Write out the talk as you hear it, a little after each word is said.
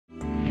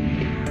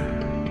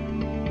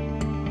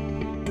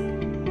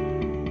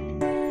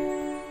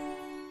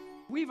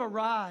we've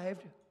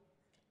arrived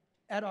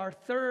at our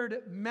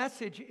third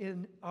message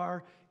in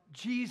our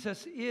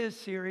Jesus Is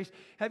series.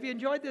 Have you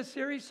enjoyed this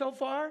series so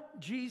far?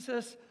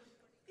 Jesus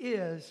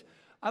Is.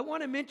 I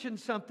want to mention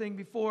something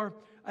before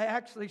I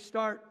actually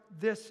start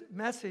this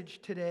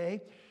message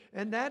today,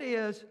 and that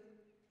is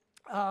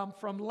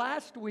from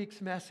last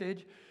week's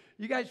message.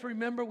 You guys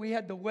remember we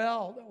had the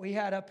well that we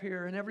had up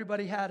here, and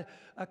everybody had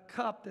a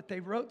cup that they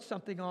wrote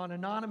something on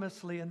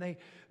anonymously, and they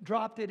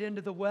dropped it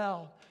into the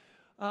well.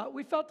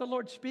 We felt the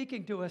Lord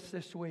speaking to us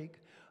this week.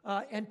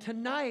 And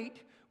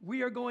tonight,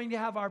 we are going to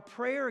have our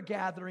prayer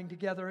gathering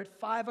together at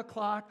 5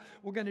 o'clock.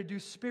 We're going to do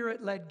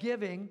Spirit-led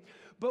giving.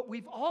 But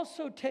we've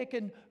also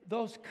taken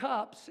those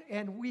cups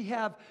and we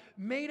have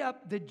made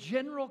up the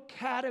general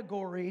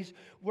categories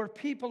where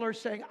people are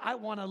saying, I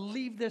want to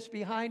leave this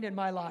behind in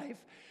my life.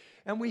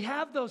 And we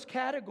have those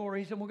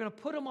categories, and we're going to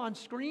put them on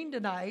screen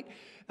tonight,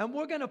 and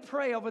we're going to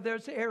pray over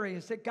those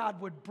areas that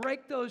God would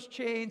break those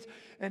chains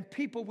and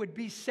people would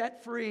be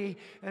set free.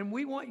 And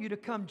we want you to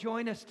come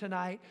join us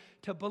tonight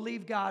to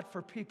believe God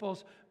for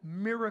people's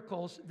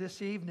miracles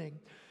this evening.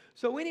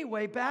 So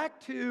anyway, back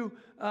to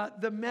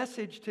the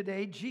message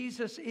today,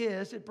 Jesus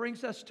Is. It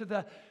brings us to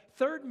the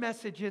third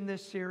message in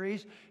this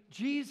series.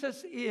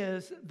 Jesus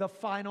is the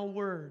final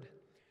word.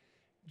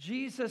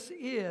 Jesus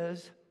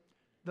is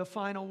the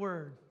final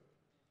word.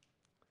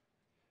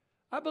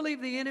 I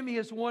believe the enemy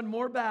has won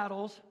more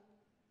battles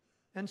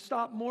and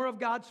stopped more of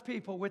God's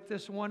people with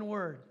this one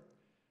word.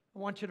 I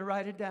want you to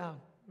write it down,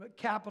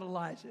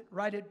 capitalize it,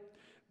 write it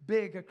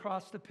big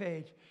across the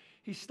page.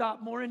 He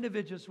stopped more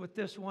individuals with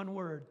this one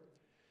word,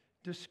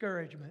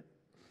 discouragement.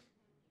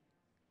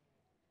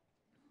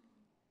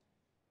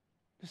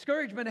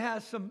 Discouragement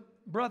has some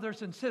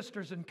brothers and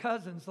sisters and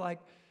cousins like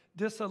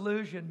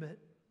disillusionment.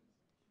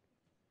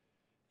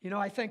 You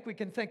know, I think we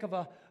can think of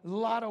a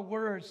lot of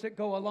words that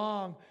go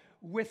along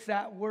with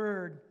that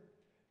word.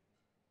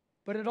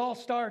 But it all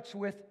starts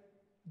with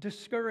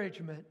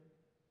discouragement.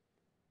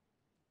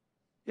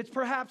 It's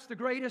perhaps the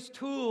greatest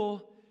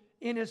tool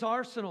in his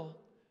arsenal.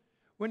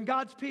 When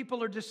God's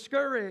people are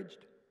discouraged,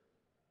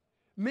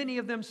 many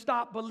of them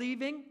stop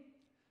believing,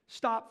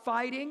 stop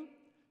fighting,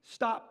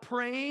 stop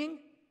praying,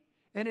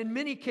 and in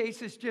many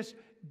cases just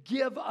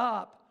give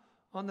up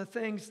on the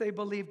things they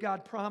believe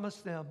God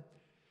promised them.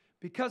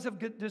 Because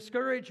of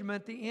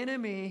discouragement, the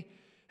enemy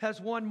has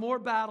won more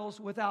battles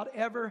without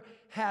ever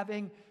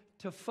having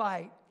to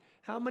fight.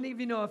 How many of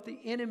you know if the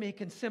enemy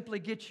can simply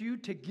get you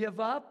to give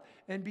up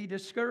and be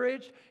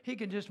discouraged, he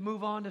can just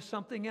move on to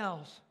something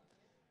else?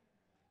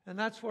 And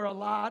that's where a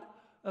lot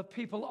of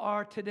people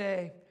are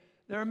today.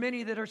 There are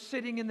many that are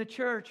sitting in the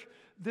church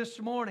this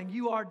morning.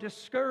 You are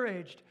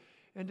discouraged,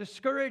 and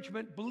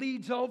discouragement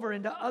bleeds over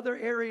into other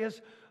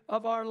areas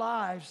of our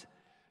lives.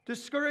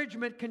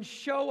 Discouragement can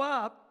show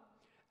up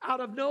out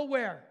of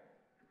nowhere.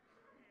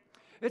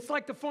 It's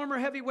like the former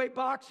heavyweight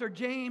boxer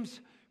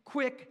James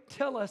Quick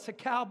Tillis, a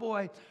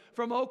cowboy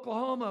from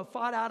Oklahoma,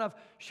 fought out of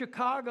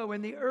Chicago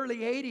in the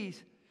early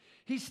 80s.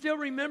 He still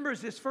remembers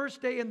his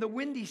first day in the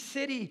Windy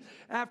City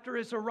after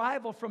his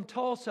arrival from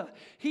Tulsa.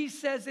 He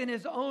says in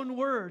his own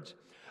words,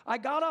 I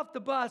got off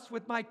the bus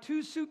with my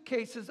 2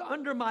 suitcases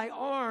under my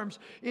arms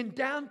in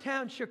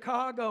downtown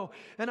Chicago,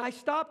 and I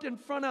stopped in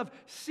front of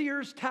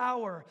Sears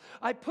Tower.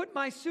 I put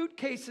my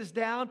suitcases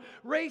down,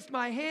 raised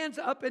my hands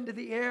up into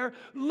the air,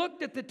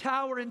 looked at the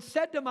tower, and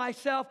said to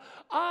myself,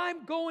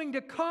 I'm going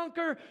to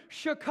conquer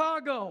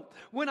Chicago.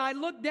 When I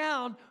looked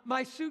down,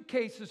 my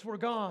suitcases were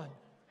gone.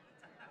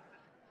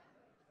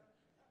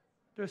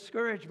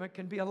 Discouragement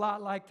can be a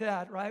lot like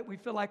that, right? We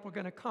feel like we're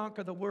going to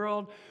conquer the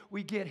world.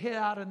 We get hit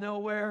out of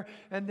nowhere,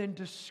 and then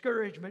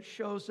discouragement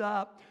shows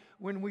up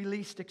when we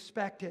least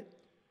expect it.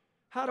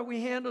 How do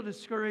we handle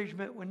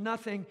discouragement when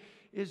nothing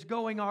is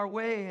going our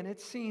way and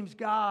it seems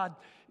God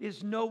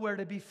is nowhere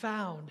to be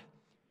found?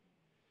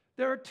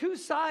 There are 2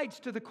 sides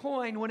to the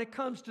coin when it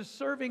comes to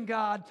serving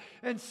God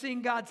and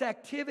seeing God's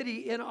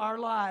activity in our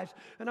lives.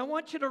 And I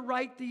want you to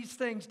write these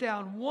things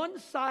down. One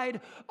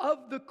side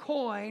of the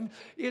coin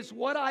is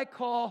what I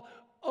call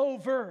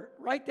overt.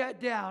 Write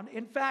that down.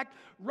 In fact,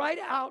 write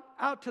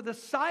out to the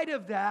side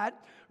of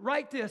that,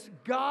 write this,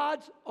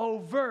 God's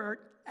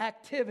overt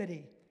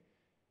activity.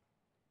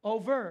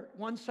 Overt.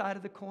 One side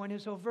of the coin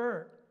is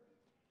overt.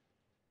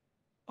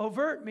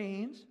 Overt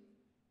means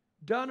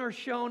done or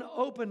shown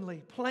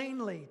openly,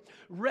 plainly,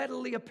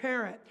 readily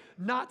apparent,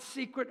 not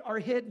secret or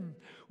hidden.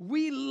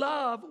 We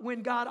love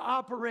when God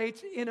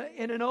operates in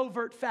an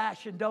overt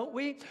fashion, don't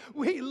we?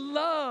 We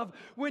love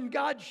when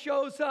God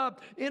shows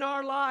up in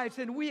our lives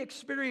and we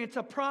experience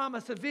a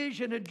promise, a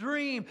vision, a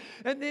dream,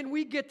 and then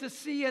we get to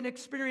see and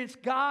experience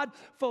God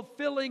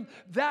fulfilling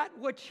that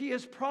which He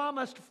has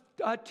promised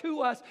to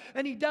us,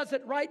 and He does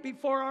it right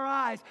before our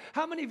eyes.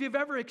 How many of you have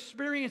ever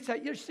experienced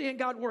that? You're seeing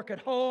God work at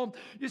home.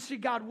 You see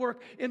God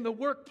work in the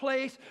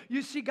workplace.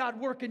 You see God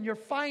work in your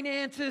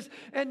finances.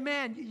 And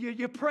man,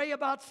 you pray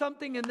about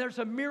something and there's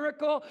a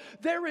miracle.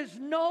 There is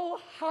no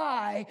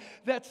high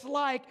that's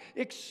like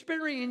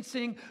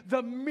experiencing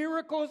the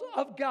miracles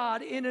of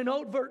God in an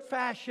overt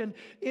fashion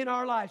in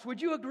our lives.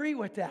 Would you agree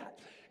with that?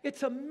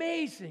 It's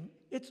amazing.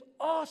 It's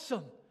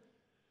awesome.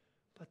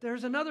 But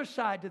there's another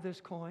side to this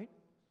coin,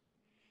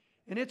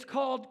 and it's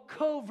called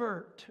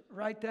covert.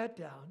 Write that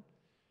down.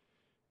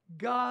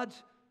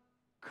 God's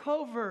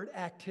covert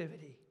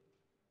activity.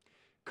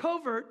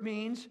 Covert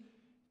means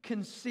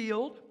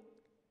concealed,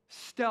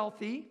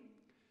 stealthy,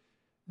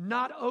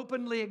 not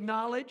openly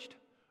acknowledged,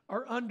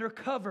 or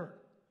undercover.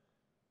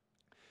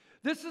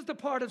 This is the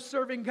part of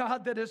serving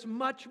God that is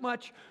much,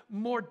 much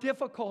more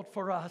difficult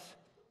for us.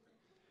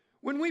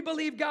 When we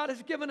believe God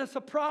has given us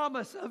a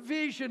promise, a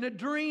vision, a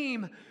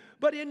dream,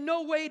 but in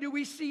no way do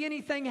we see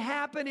anything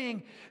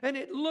happening, and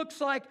it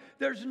looks like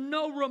there's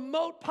no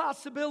remote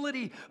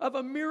possibility of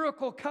a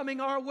miracle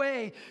coming our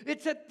way.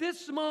 It's at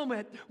this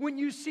moment when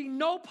you see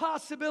no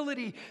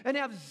possibility and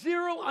have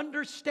zero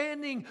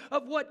understanding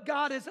of what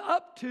God is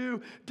up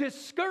to,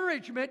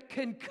 discouragement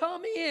can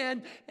come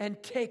in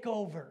and take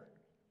over.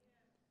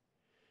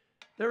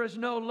 There is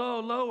no low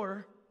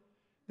lower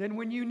than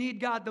when you need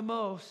God the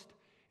most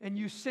and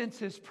you sense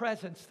His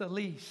presence the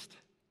least.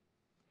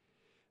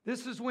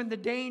 This is when the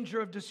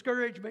danger of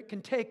discouragement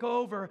can take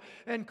over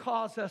and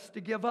cause us to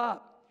give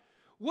up.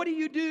 What do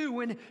you do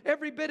when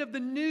every bit of the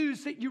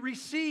news that you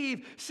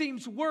receive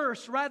seems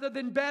worse rather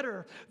than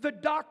better? The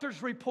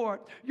doctor's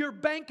report, your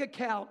bank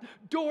account,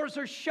 doors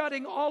are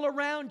shutting all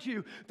around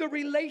you. The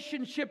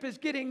relationship is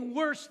getting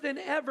worse than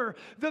ever.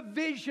 The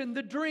vision,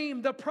 the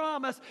dream, the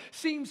promise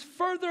seems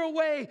further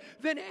away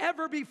than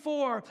ever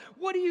before.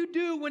 What do you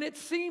do when it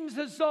seems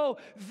as though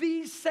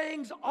these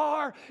things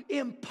are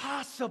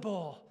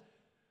impossible?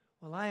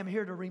 Well, I am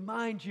here to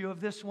remind you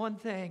of this one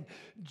thing.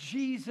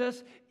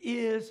 Jesus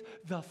is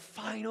the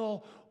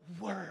final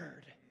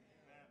word.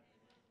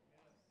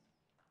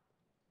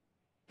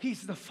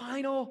 He's the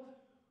final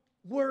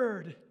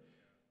word.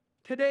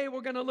 Today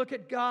we're going to look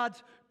at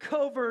God's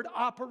covert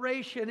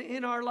operation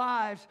in our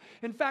lives.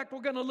 In fact,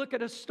 we're going to look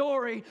at a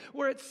story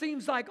where it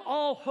seems like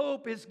all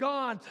hope is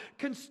gone.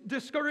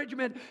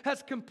 Discouragement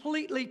has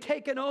completely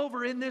taken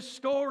over in this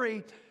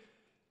story.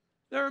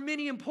 There are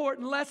many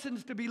important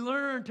lessons to be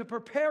learned to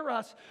prepare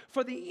us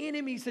for the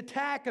enemy's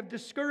attack of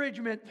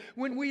discouragement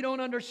when we don't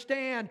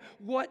understand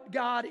what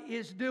God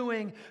is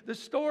doing. The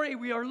story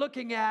we are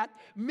looking at,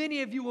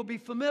 many of you will be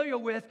familiar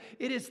with.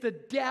 It is the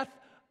death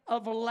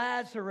of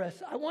Lazarus.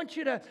 I want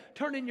you to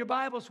turn in your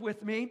Bibles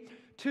with me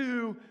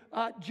to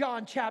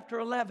John chapter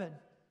 11.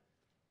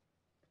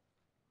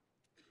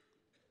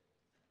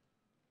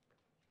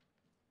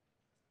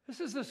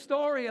 This is the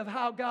story of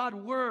how God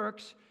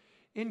works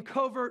in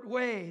covert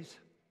ways.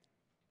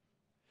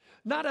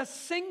 Not a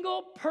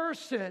single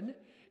person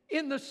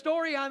in the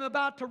story I'm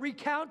about to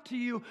recount to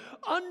you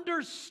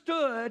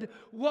understood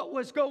what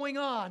was going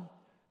on.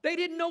 They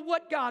didn't know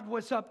what God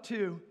was up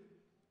to.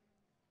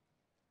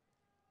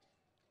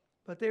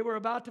 But they were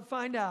about to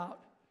find out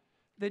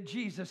that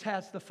Jesus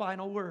has the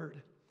final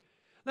word.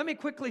 Let me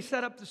quickly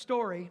set up the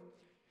story.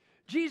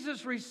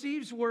 Jesus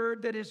receives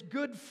word that his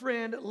good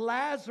friend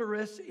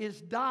Lazarus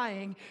is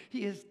dying.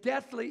 He is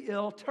deathly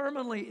ill,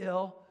 terminally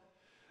ill.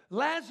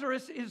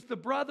 Lazarus is the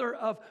brother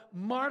of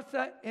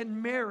Martha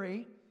and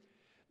Mary.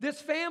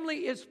 This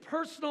family is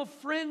personal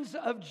friends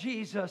of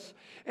Jesus,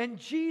 and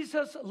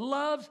Jesus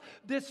loves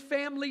this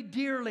family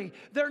dearly.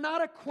 They're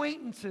not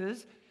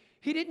acquaintances.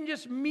 He didn't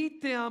just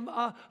meet them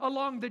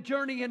along the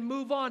journey and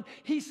move on.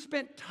 He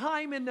spent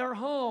time in their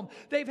home.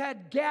 They've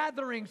had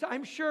gatherings.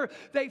 I'm sure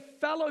they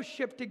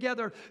fellowshiped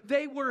together.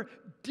 They were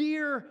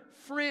dear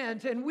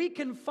friends. And we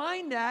can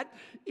find that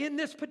in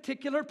this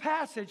particular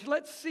passage.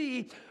 Let's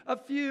see a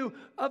few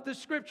of the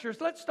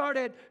scriptures. Let's start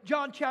at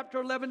John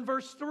chapter 11,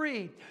 verse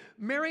 3.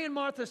 Mary and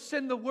Martha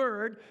send the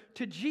word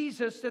to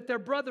Jesus that their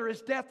brother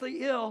is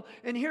deathly ill.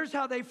 And here's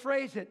how they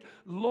phrase it.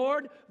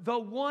 Lord, the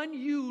one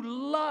you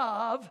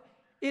love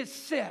is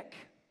sick.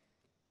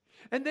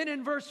 And then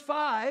in verse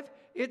 5,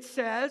 it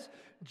says,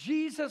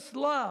 Jesus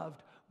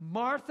loved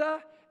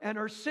Martha and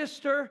her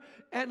sister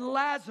and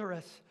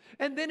Lazarus.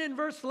 And then in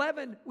verse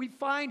 11, we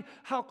find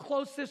how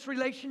close this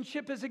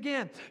relationship is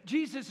again.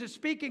 Jesus is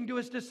speaking to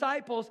his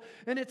disciples,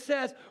 and it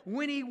says,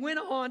 when he went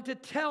on to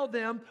tell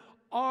them,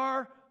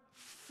 our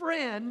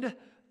friend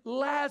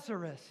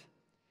Lazarus.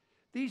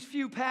 These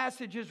few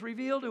passages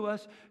reveal to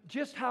us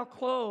just how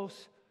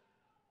close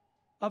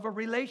of a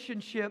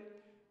relationship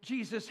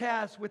Jesus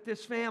has with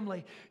this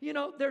family. You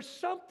know, there's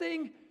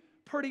something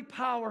pretty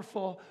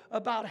powerful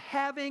about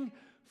having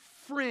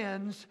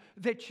friends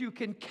that you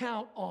can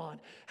count on.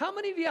 How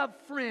many of you have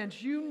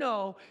friends you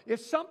know if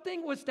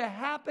something was to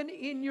happen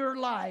in your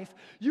life,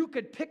 you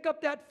could pick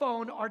up that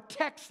phone or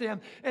text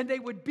them and they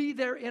would be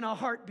there in a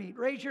heartbeat?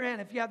 Raise your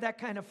hand if you have that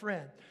kind of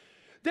friend.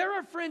 There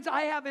are friends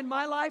I have in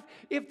my life,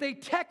 if they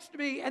text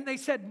me and they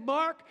said,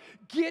 Mark,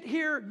 get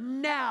here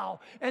now,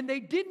 and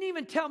they didn't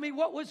even tell me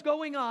what was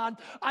going on,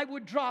 I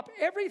would drop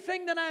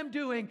everything that I'm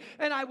doing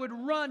and I would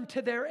run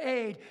to their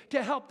aid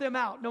to help them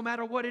out, no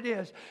matter what it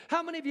is.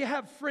 How many of you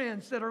have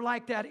friends that are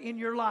like that in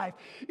your life?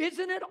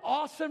 Isn't it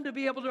awesome to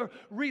be able to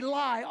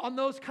rely on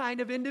those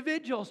kind of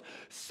individuals?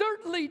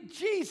 Certainly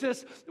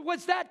Jesus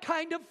was that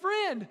kind of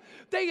friend.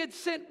 They had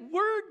sent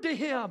word to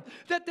him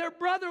that their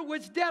brother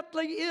was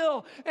deathly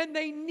ill and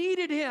they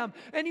needed him,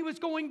 and he was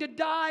going to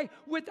die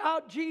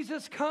without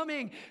Jesus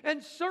coming.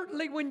 And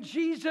certainly when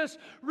Jesus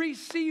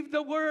received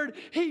the word,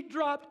 he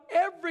dropped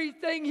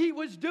everything he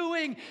was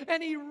doing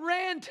and he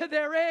ran to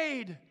their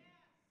aid.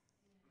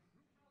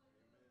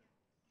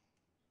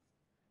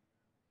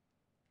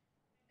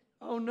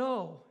 Oh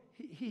no,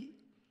 he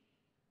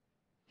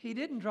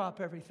didn't drop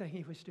everything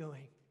he was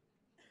doing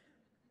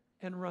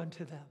and run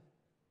to them.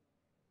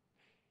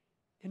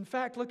 In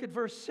fact, look at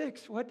verse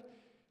 6. What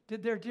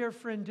did their dear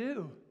friend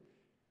do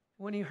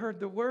when he heard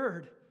the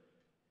word?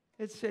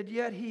 It said,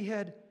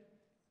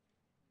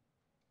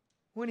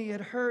 when he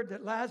had heard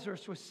that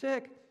Lazarus was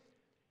sick,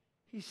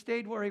 he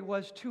stayed where he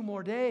was 2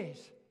 more days.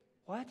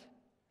 What?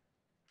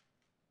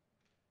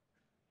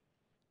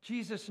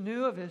 Jesus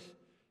knew of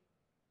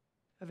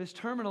his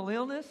terminal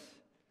illness.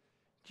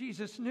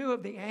 Jesus knew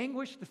of the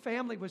anguish the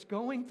family was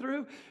going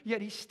through,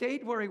 yet he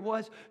stayed where he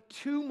was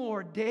 2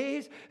 more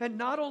days. And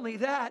not only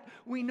that,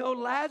 we know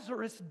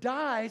Lazarus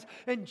dies,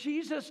 and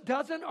Jesus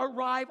doesn't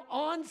arrive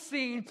on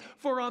scene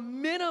for a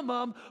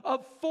minimum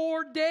of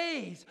 4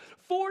 days.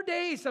 4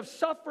 days of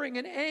suffering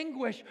and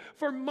anguish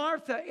for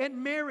Martha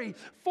and Mary.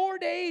 4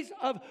 days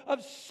of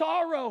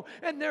sorrow,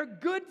 and their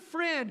good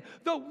friend,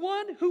 the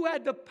one who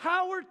had the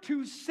power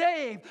to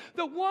save,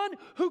 the one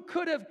who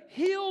could have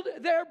healed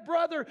their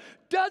brother,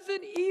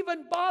 doesn't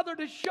even bother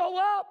to show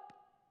up.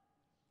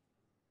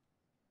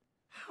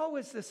 How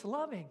is this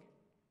loving?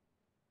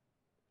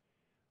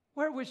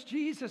 Where was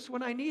Jesus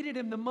when I needed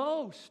him the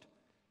most?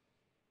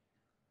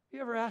 You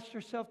ever asked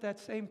yourself that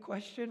same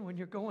question when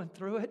you're going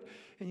through it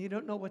and you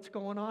don't know what's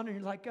going on, and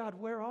you're like, God,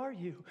 where are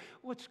you?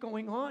 What's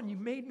going on? You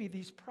made me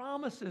these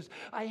promises.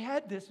 I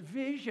had this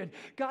vision.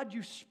 God,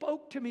 you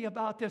spoke to me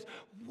about this.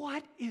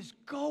 What is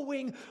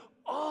going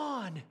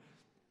on?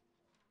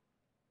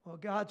 Well,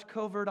 God's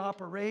covert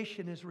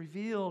operation is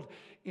revealed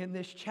in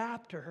this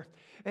chapter.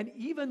 And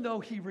even though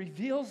he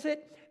reveals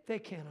it, they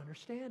can't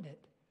understand it.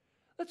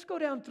 Let's go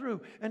down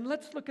through and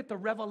let's look at the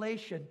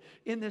revelation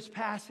in this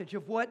passage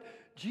of what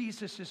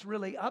Jesus is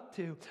really up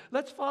to.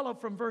 Let's follow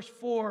from verse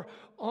 4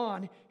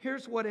 on.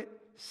 Here's what it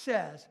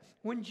says.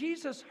 When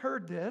Jesus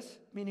heard this,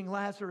 meaning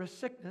Lazarus'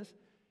 sickness,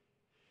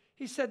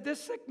 he said,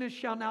 "This sickness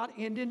shall not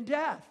end in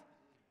death.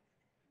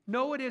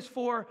 No, it is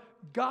for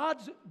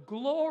God's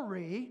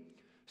glory,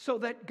 so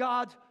that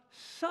God's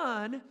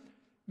Son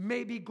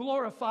may be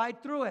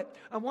glorified through it."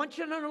 I want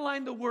you to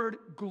underline the word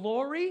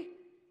glory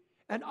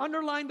and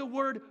underline the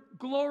word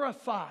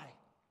glorify.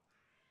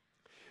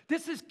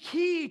 This is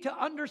key to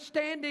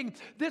understanding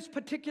this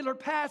particular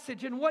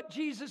passage and what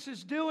Jesus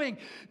is doing.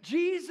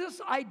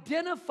 Jesus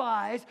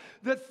identifies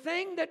the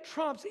thing that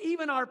trumps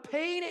even our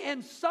pain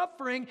and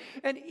suffering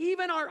and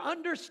even our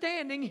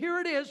understanding. Here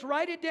it is,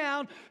 write it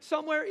down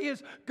somewhere,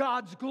 is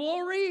God's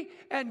glory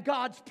and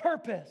God's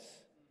purpose.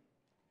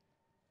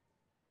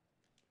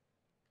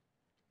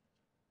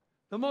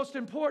 The most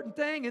important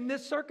thing in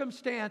this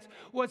circumstance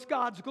was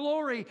God's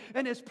glory,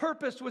 and his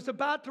purpose was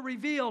about to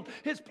reveal.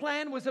 His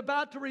plan was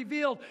about to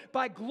reveal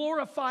by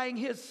glorifying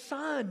his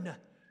Son.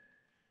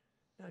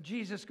 Now,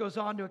 Jesus goes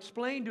on to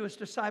explain to his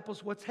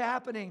disciples what's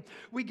happening.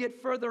 We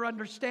get further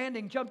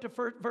understanding. Jump to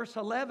verse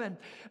 11.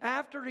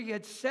 After he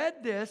had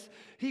said this,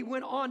 he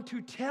went on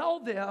to tell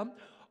them,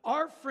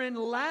 "Our friend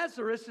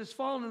Lazarus has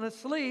fallen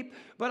asleep,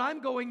 but I'm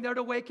going there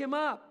to wake him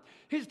up."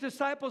 His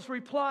disciples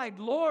replied,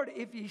 "Lord,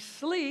 if he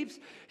sleeps,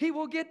 he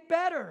will get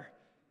better."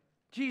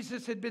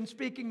 Jesus had been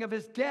speaking of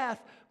his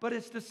death, but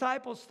his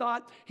disciples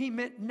thought he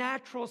meant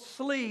natural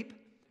sleep.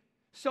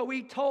 So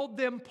he told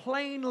them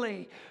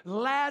plainly,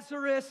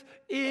 "Lazarus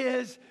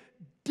is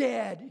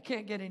dead." You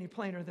can't get any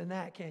plainer than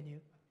that, can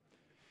you?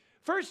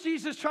 First,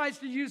 Jesus tries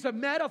to use a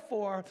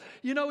metaphor.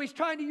 He's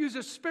trying to use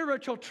a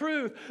spiritual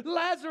truth.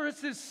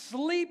 Lazarus is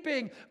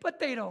sleeping, but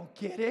they don't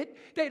get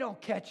it. They don't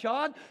catch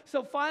on.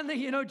 So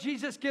finally,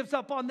 Jesus gives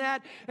up on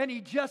that, and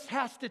he just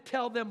has to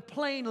tell them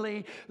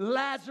plainly,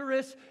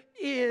 Lazarus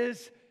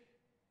is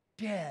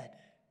dead.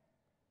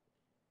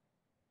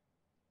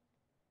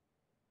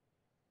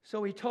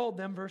 So he told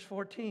them, verse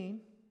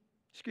 13.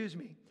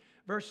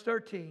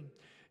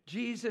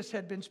 Jesus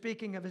had been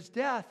speaking of his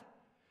death,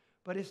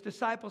 but his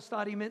disciples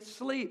thought he meant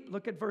sleep.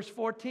 Look at verse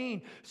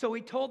 14. So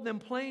he told them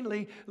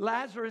plainly,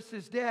 "Lazarus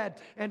is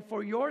dead, and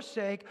for your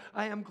sake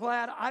I am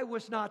glad I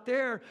was not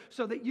there,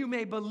 so that you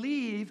may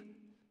believe,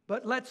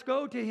 but let's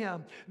go to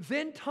him."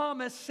 Then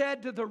Thomas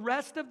said to the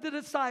rest of the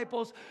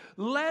disciples,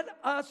 "Let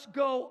us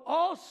go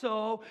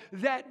also,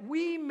 that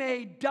we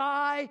may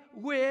die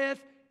with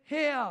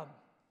him."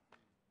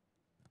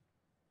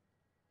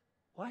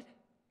 What?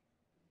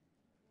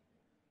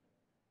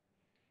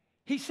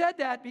 He said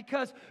that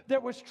because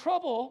there was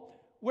trouble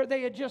where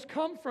they had just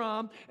come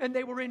from, and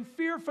they were in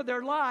fear for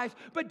their lives.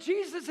 But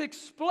Jesus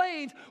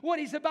explains what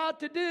he's about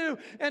to do,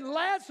 and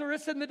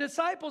Lazarus and the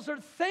disciples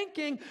are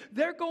thinking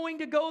they're going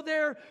to go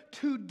there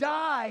to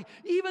die.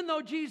 Even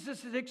though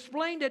Jesus has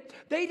explained it,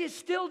 they just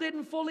still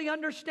didn't fully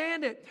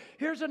understand it.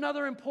 Here's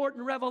another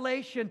important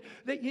revelation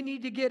that you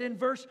need to get in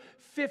verse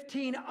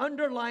 15.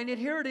 Underline it.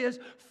 Here it is.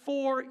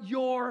 For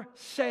your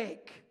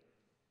sake.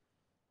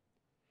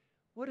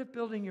 What if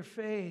building your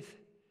faith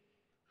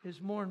is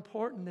more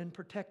important than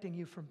protecting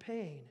you from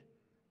pain?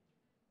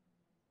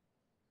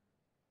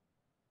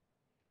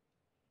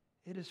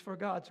 It is for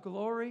God's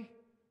glory.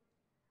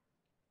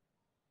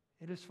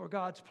 It is for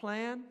God's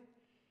plan.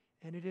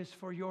 And it is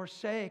for your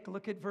sake.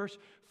 Look at verse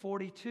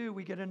 42.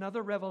 We get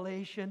another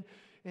revelation.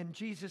 And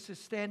Jesus is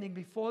standing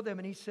before them.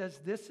 And he says,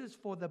 this is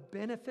for the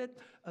benefit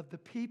of the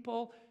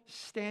people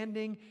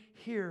standing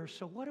here.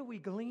 So what do we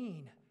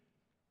glean?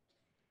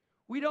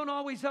 We don't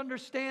always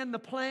understand the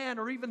plan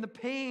or even the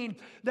pain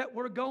that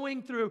we're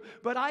going through,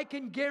 but I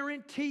can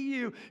guarantee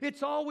you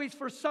it's always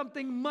for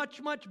something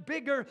much, much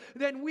bigger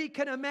than we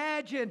can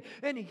imagine.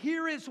 And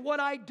here is what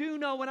I do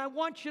know, and I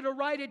want you to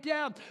write it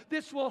down.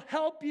 This will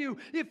help you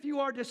if you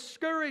are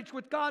discouraged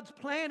with God's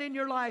plan in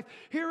your life.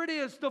 Here it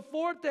is, the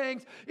 4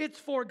 things. It's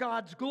for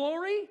God's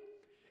glory.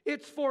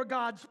 It's for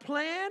God's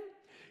plan.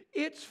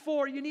 It's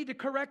for, you need to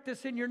correct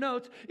this in your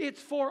notes,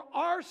 it's for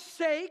our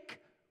sake.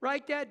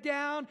 Write that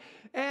down.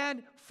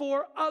 And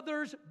for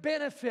others'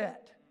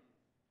 benefit.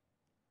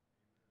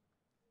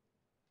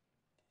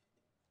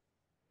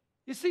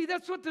 You see,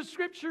 that's what the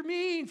scripture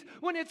means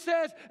when it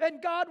says,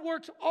 and God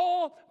works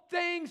all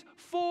things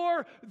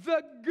for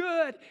the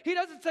good. He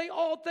doesn't say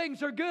all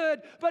things are good,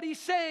 but he's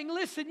saying,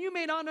 listen, you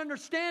may not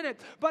understand it,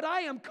 but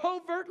I am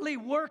covertly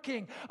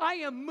working. I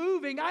am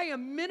moving. I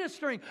am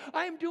ministering.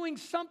 I am doing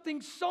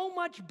something so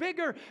much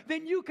bigger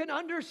than you can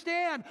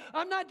understand.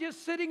 I'm not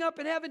just sitting up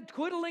in heaven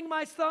twiddling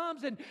my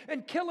thumbs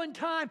and killing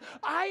time.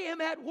 I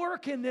am at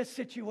work in this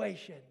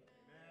situation.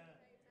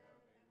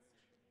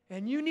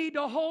 And you need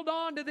to hold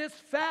on to this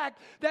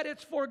fact that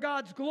it's for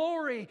God's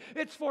glory,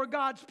 it's for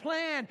God's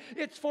plan,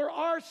 it's for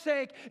our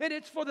sake, and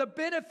it's for the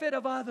benefit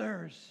of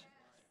others.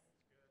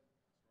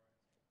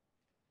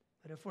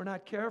 But if we're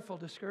not careful,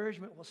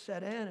 discouragement will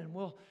set in and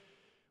we'll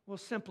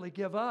simply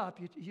give up.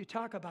 You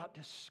talk about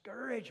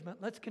discouragement.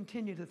 Let's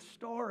continue the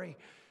story.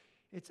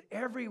 It's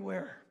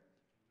everywhere.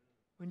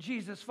 When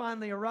Jesus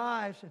finally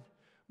arrives and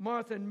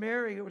Martha and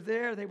Mary were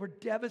there. They were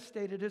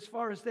devastated as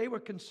far as they were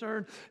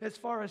concerned. As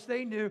far as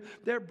they knew,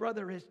 their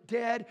brother is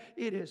dead.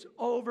 It is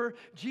over.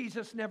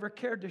 Jesus never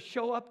cared to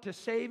show up to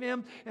save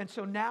him. And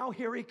so now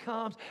here he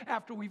comes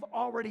after we've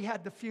already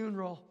had the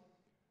funeral.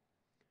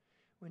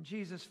 When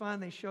Jesus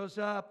finally shows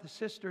up, the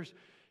sisters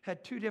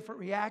had 2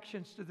 different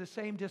reactions to the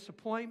same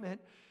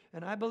disappointment.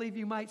 And I believe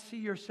you might see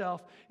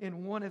yourself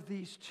in one of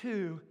these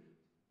 2.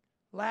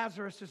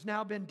 Lazarus has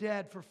now been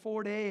dead for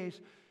 4 days.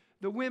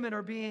 The women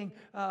are being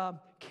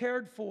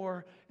cared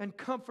for and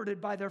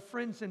comforted by their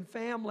friends and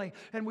family.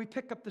 And we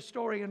pick up the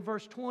story in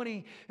verse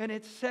 20, and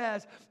it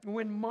says,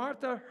 when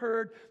Martha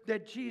heard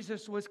that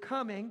Jesus was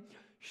coming,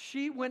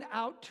 she went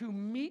out to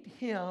meet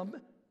him,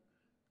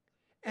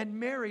 and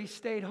Mary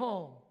stayed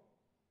home.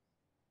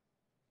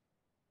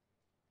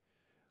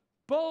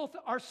 Both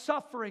are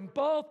suffering.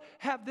 Both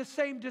have the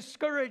same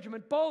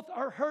discouragement. Both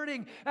are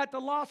hurting at the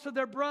loss of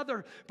their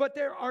brother. But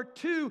there are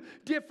 2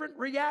 different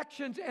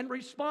reactions and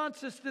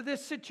responses to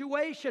this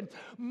situation.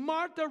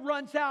 Martha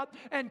runs out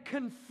and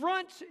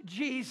confronts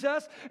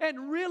Jesus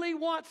and really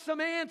wants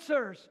some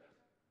answers.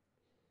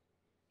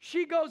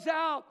 She goes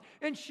out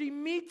and she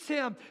meets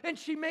him and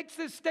she makes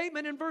this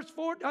statement in verse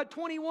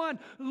 21.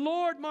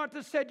 Lord,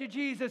 Martha said to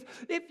Jesus,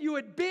 if you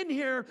had been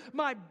here,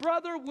 my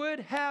brother would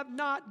have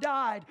not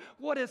died.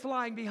 What is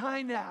lying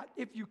behind that?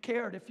 If you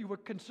cared, if you were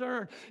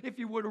concerned, if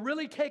you would have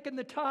really taken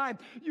the time,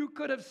 you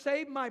could have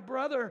saved my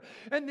brother.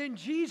 And then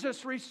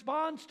Jesus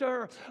responds to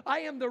her, I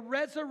am the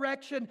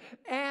resurrection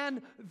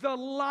and the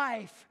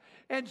life.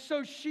 And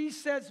so she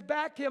says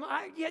back to him,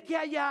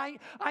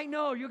 I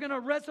know you're going to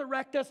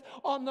resurrect us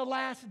on the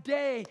last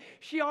day.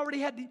 She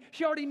already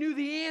knew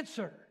the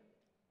answer.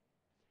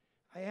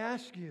 I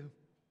ask you,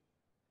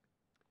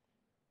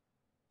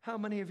 how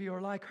many of you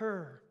are like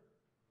her?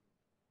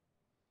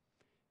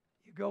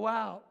 You go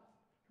out,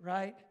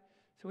 right?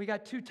 So we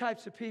got 2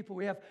 types of people.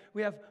 We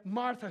have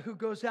Martha who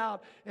goes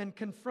out and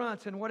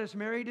confronts. And what does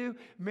Mary do?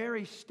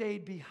 Mary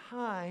stayed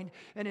behind.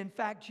 And in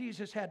fact,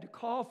 Jesus had to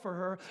call for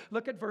her.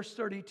 Look at verse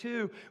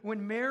 32.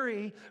 When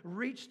Mary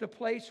reached the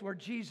place where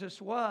Jesus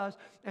was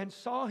and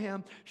saw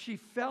him, she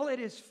fell at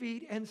his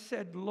feet and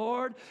said,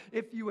 Lord,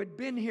 if you had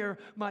been here,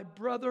 my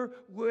brother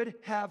would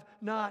have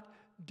not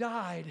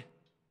died.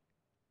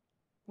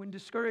 When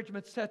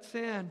discouragement sets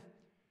in,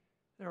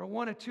 there are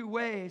 1 of 2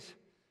 ways.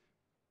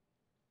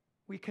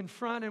 We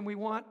confront and we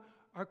want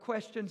our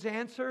questions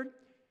answered,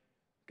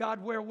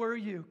 God, where were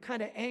you?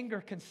 Kind of anger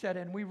can set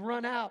in. We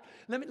run out.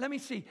 Let me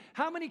see.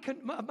 How many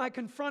of my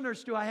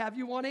confronters do I have?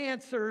 You want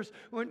answers.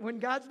 When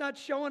God's not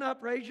showing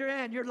up, raise your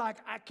hand. You're like,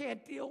 I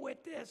can't deal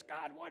with this.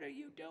 God, what are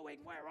you doing?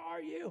 Where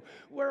are you?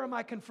 Where are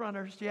my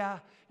confronters? Yeah,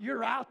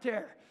 you're out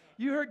there.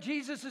 You heard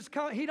Jesus is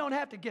coming. He don't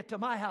have to get to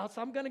my house.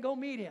 I'm going to go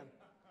meet him.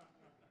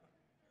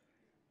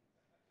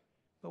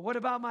 But what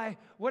about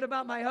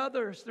my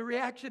others? The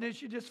reaction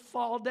is you just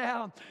fall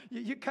down.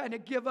 You kind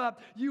of give up.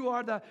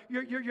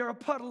 You're a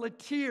puddle of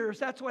tears.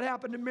 That's what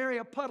happened to Mary,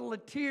 a puddle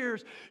of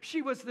tears.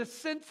 She was the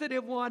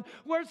sensitive one.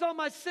 Where's all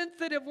my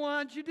sensitive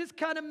ones? You just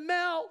kind of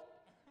melt.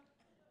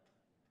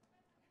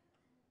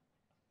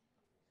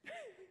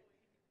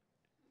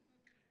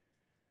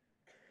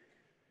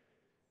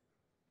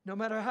 No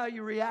matter how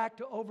you react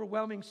to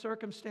overwhelming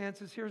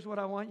circumstances, here's what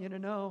I want you to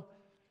know.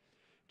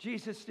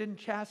 Jesus didn't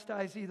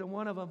chastise either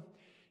one of them.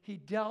 He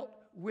dealt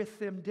with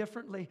them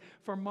differently.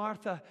 For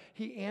Martha,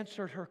 he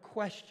answered her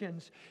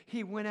questions.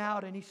 He went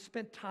out and he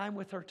spent time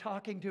with her,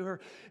 talking to her.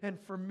 And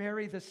for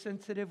Mary, the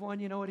sensitive one,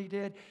 you know what he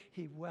did?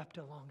 He wept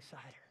alongside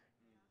her.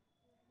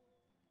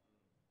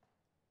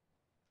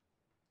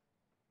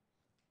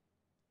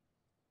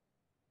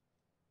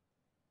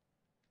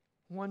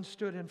 One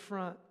stood in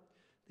front,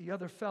 the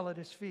other fell at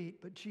his feet,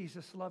 but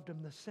Jesus loved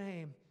him the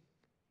same.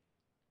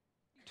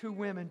 Two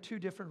women, two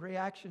different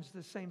reactions to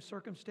the same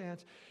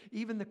circumstance.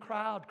 Even the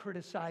crowd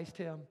criticized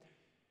him.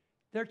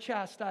 They're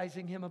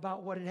chastising him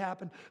about what had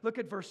happened. Look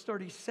at verse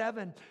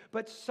 37.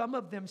 But some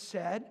of them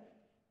said,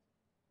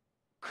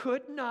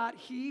 could not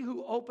he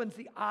who opens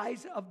the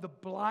eyes of the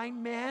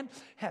blind man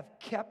have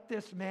kept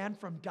this man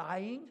from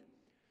dying?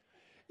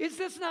 Is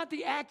this not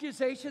the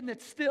accusation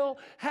that's still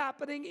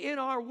happening in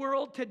our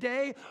world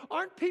today?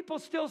 Aren't people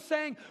still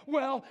saying,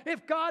 well,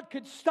 if God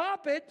could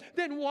stop it,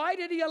 then why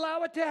did he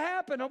allow it to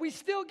happen? Are we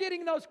still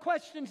getting those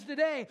questions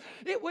today?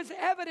 It was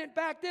evident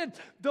back then.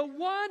 The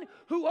one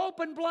who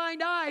opened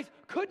blind eyes,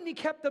 couldn't he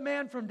kept the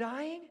man from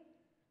dying?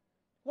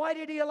 Why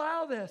did he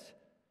allow this?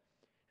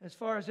 As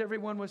far as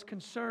everyone was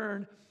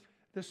concerned,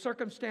 the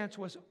circumstance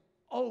was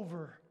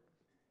over.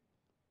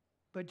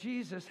 But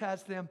Jesus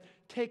has them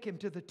take him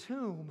to the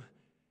tomb.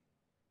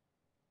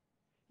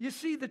 You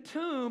see, the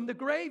tomb, the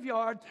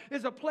graveyard,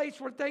 is a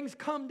place where things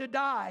come to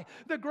die.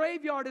 The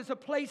graveyard is a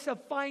place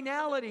of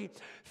finality.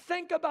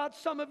 Think about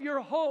some of your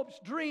hopes,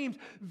 dreams,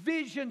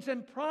 visions,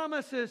 and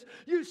promises.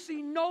 You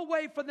see no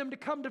way for them to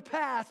come to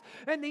pass.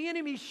 And the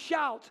enemy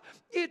shouts,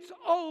 it's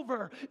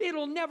over.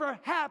 It'll never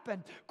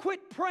happen.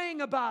 Quit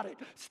praying about it.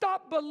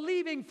 Stop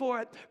believing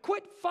for it.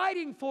 Quit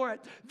fighting for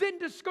it. Then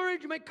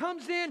discouragement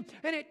comes in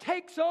and it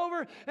takes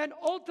over. And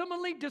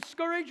ultimately,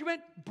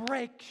 discouragement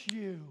breaks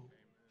you.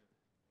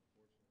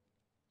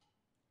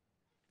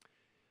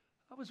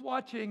 I was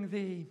watching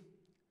the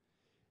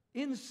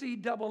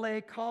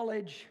NCAA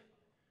College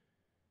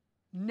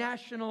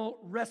National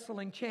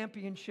Wrestling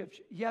Championships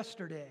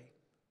yesterday.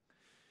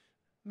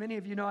 Many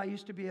of you know I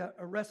used to be a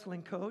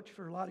wrestling coach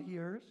for a lot of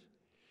years.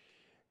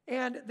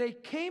 And they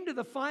came to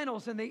the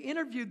finals and they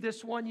interviewed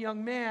this one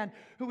young man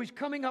who was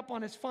coming up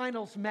on his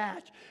finals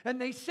match.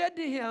 And they said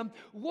to him,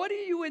 what do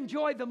you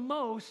enjoy the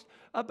most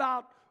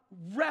about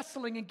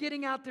wrestling and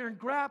getting out there and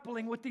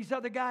grappling with these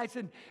other guys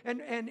and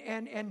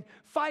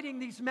fighting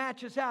these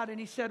matches out? And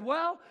he said,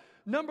 well,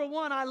 number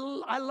one, I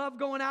love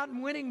going out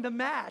and winning the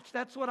match.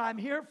 That's what I'm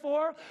here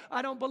for.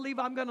 I don't believe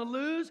I'm going to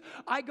lose.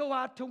 I go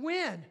out to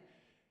win.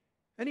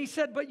 And he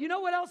said, but you know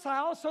what else I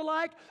also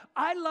like?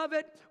 I love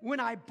it when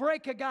I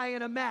break a guy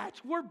in a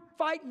match. We're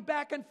fighting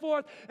back and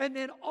forth, and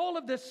then all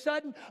of a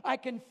sudden, I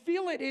can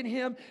feel it in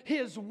him.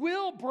 His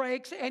will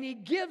breaks, and he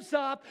gives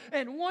up.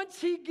 And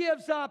once he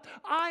gives up,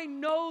 I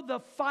know the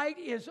fight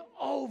is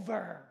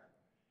over.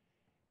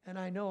 And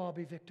I know I'll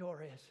be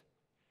victorious.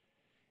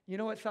 You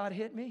know what thought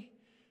hit me?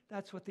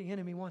 That's what the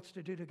enemy wants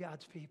to do to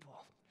God's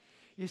people.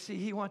 You see,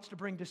 he wants to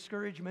bring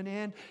discouragement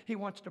in. He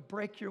wants to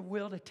break your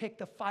will, to take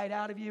the fight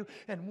out of you.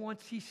 And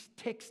once he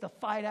takes the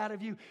fight out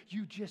of you,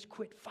 you just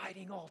quit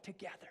fighting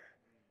altogether.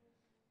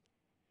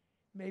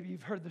 Maybe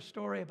you've heard the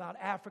story about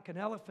African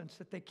elephants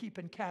that they keep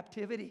in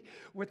captivity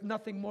with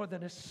nothing more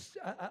than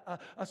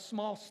a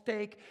small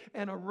stake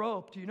and a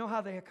rope. Do you know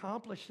how they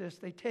accomplish this?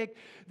 They take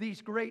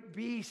these great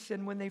beasts,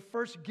 and when they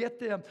first get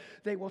them,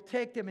 they will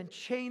take them and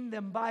chain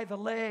them by the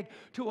leg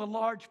to a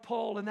large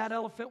pole, and that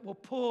elephant will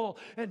pull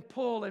and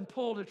pull and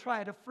pull to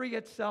try to free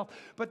itself.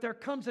 But there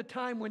comes a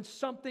time when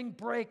something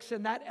breaks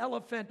in that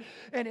elephant,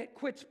 and it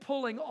quits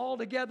pulling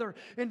altogether.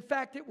 In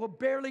fact, it will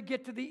barely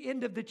get to the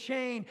end of the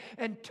chain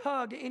and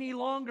tug any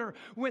longer.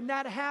 When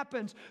that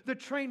happens, the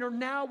trainer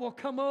now will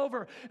come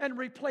over and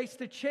replace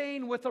the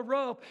chain with a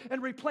rope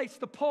and replace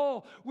the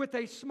pole with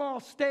a small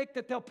stake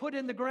that they'll put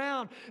in the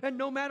ground. And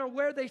no matter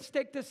where they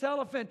stake this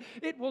elephant,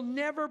 it will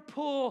never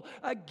pull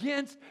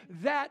against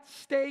that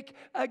stake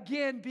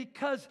again,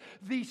 because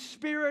the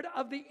spirit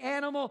of the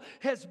animal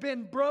has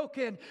been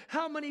broken.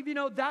 How many of you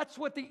know that's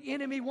what the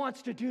enemy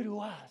wants to do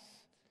to us?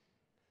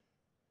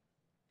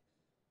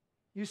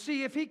 You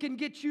see, if he can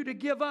get you to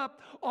give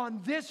up on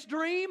this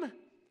dream,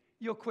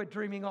 you'll quit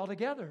dreaming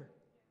altogether.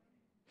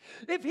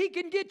 If He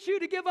can get you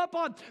to give up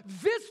on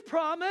this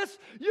promise,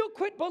 you'll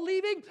quit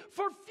believing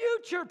for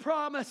future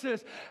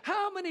promises.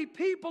 How many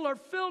people are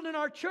filled in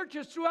our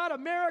churches throughout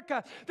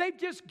America? They've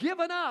just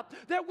given up.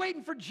 They're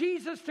waiting for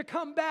Jesus to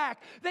come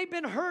back. They've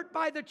been hurt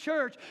by the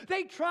church.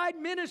 They tried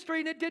ministry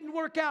and it didn't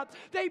work out.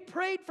 They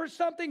prayed for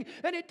something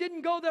and it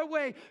didn't go their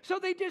way. So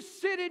they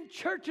just sit in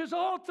churches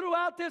all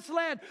throughout this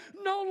land,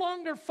 no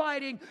longer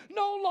fighting,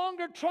 no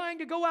longer trying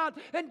to go out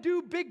and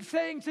do big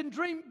things and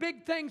dream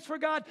big things for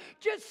God,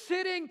 just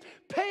sitting,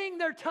 paying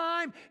their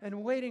time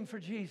and waiting for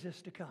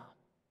Jesus to come.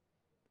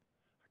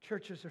 Our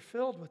churches are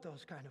filled with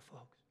those kind of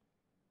folks.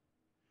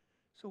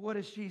 So what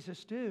does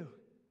Jesus do?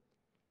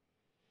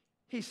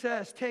 He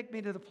says, take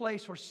me to the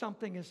place where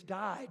something has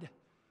died.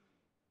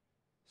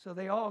 So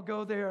they all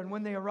go there, and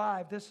when they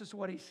arrive, this is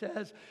what He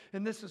says,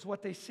 and this is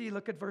what they see.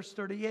 Look at verse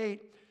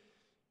 38.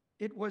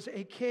 It was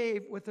a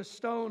cave with a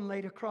stone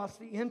laid across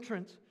the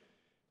entrance.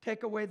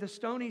 Take away the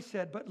stone, He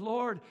said. But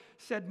Lord,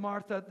 said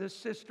Martha, the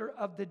sister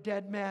of the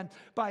dead man,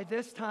 by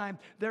this time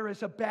there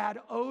is a bad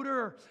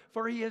odor,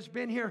 for he has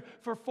been here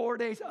for 4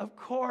 days. Of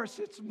course,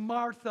 it's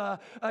Martha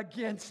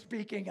again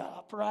speaking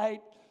up,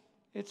 right?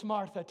 It's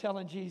Martha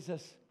telling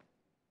Jesus.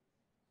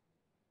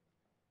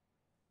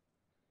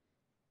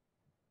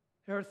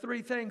 There are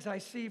three things I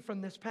see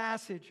from this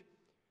passage.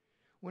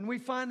 When we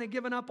finally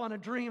given up on a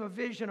dream, a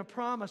vision, a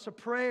promise, a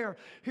prayer,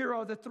 here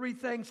are the three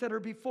things that are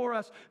before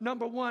us.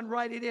 Number one,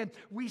 write it in.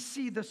 We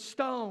see the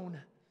stone.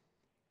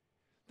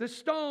 The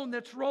stone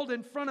that's rolled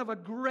in front of a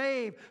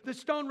grave. The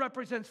stone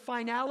represents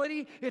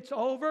finality. It's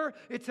over.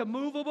 It's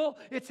immovable.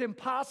 It's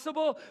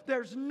impossible.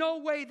 There's no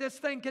way this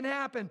thing can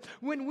happen.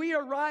 When we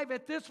arrive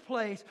at this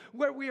place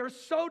where we are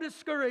so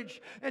discouraged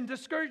and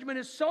discouragement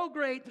is so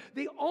great,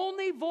 the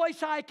only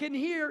voice I can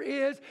hear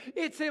is,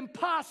 it's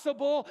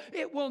impossible.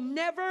 It will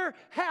never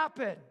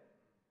happen.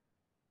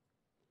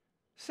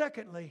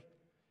 Secondly,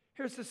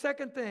 here's the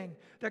second thing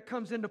that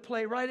comes into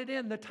play. Write it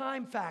in, the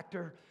time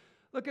factor.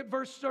 Look at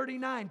verse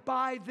 39.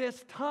 By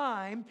this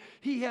time,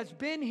 he has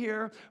been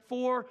here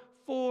for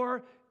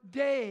 4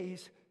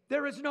 days.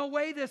 There is no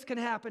way this can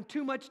happen.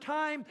 Too much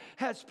time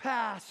has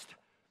passed.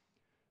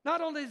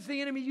 Not only does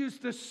the enemy use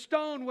the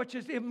stone, which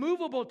is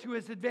immovable, to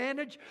his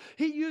advantage,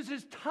 he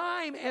uses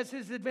time as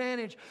his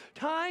advantage.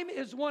 Time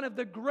is one of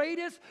the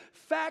greatest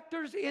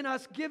factors in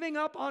us giving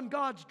up on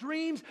God's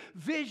dreams,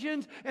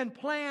 visions, and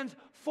plans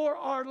for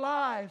our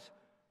lives.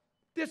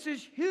 This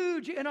is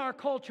huge in our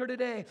culture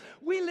today.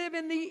 We live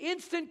in the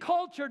instant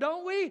culture,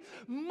 don't we?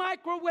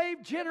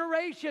 Microwave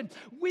generation.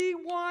 We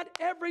want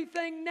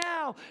everything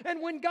now.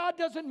 And when God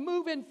doesn't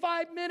move in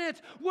 5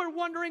 minutes, we're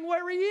wondering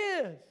where He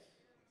is.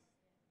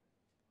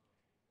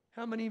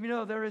 How many of you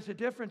know there is a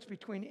difference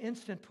between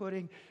instant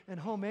pudding and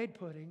homemade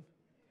pudding?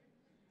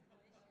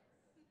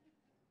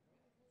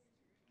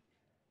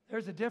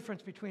 There's a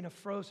difference between a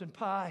frozen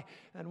pie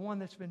and one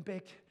that's been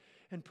baked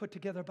and put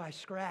together by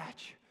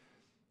scratch.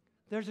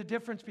 There's a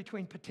difference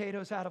between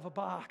potatoes out of a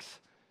box.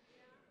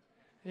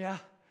 Yeah.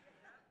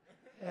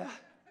 Yeah.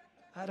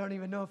 I don't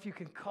even know if you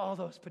can call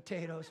those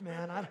potatoes,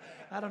 man.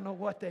 I don't know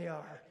what they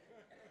are.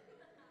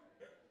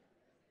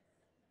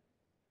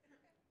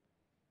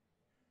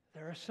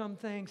 There are some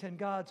things in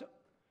God's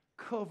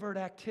covert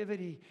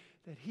activity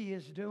that He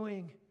is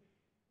doing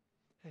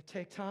that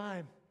take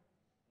time.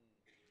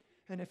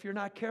 And if you're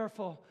not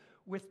careful,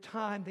 with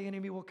time, the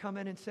enemy will come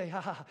in and say,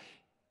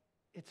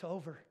 it's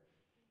over.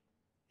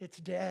 It's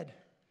dead.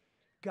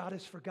 God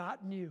has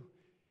forgotten you.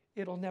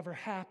 It'll never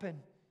happen.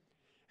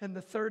 And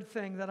the third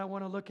thing that I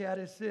want to look at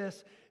is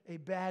this, a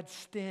bad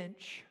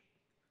stench.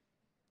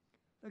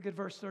 Look at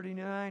verse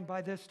 39.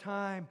 By this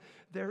time,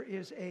 there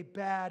is a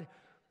bad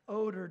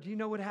odor. Do you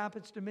know what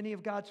happens to many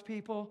of God's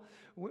people?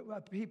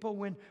 People,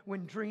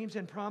 when dreams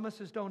and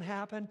promises don't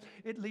happen,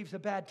 it leaves a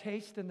bad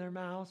taste in their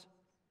mouths.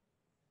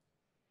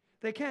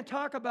 They can't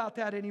talk about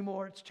that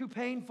anymore. It's too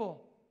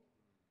painful.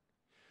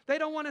 They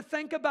don't want to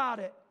think about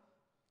it.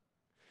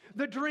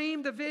 The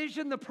dream, the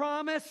vision, the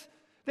promise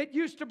that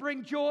used to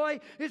bring joy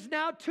is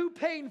now too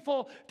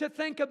painful to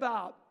think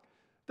about.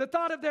 The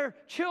thought of their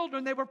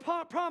children, they were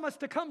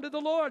promised to come to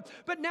the Lord,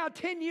 but now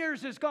 10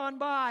 years has gone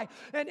by,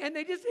 and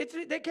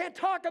they can't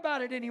talk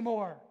about it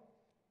anymore.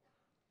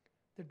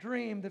 The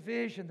dream, the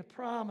vision, the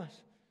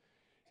promise,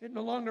 it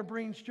no longer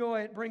brings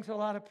joy. It brings a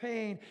lot of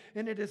pain,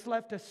 and it has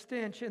left a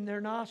stench in their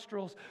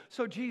nostrils.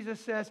 So Jesus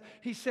says,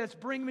 He says,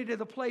 bring me to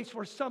the place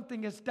where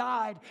something has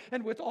died.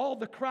 And with all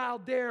the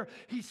crowd there,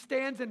 He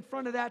stands in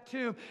front of that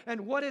tomb.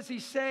 And what does He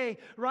say?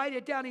 Write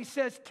it down. He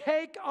says,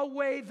 take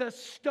away the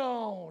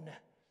stone.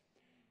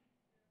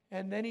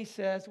 And then He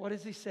says, what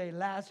does He say?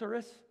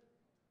 Lazarus,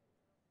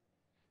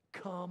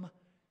 come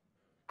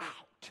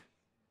out.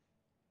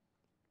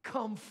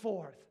 Come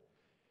forth.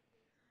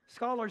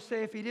 Scholars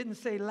say if He didn't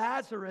say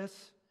Lazarus,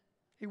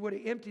 He would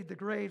have emptied the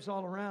graves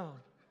all around.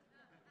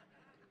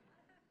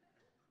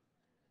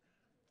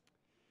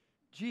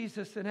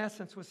 Jesus, in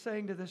essence, was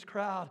saying to this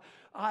crowd,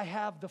 I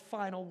have the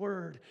final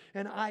word,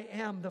 and I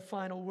am the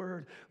final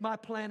word. My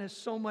plan is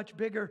so much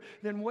bigger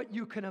than what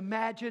you can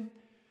imagine.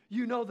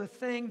 You know the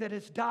thing that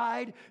has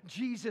died?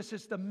 Jesus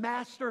is the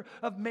master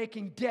of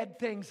making dead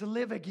things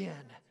live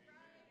again.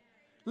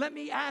 Let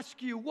me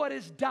ask you, what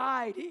has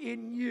died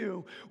in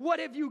you? What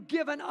have you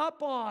given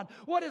up on?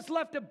 What has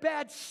left a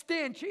bad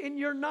stench in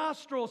your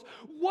nostrils?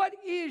 What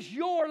is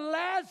your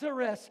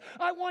Lazarus?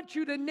 I want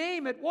you to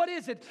name it. What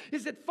is it?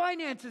 Is it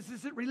finances?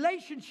 Is it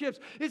relationships?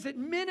 Is it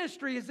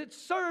ministry? Is it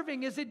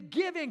serving? Is it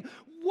giving?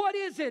 What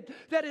is it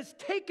that has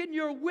taken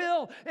your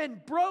will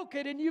and broke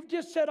it, and you've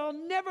just said, I'll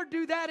never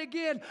do that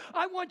again?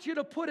 I want you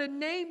to put a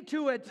name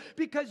to it,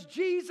 because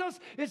Jesus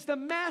is the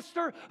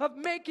master of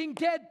making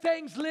dead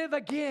things live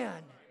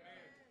again.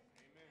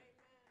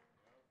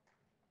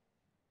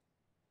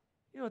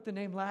 You know what, the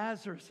name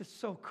Lazarus is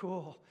so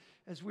cool.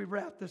 As we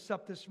wrap this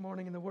up this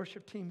morning and the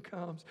worship team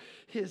comes,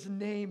 his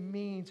name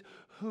means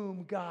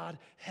whom God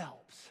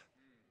helps.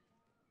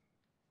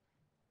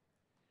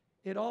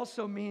 It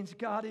also means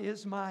God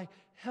is my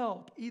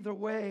help. Either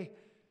way,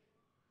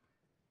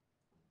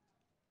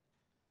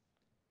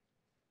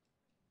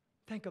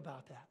 think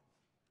about that.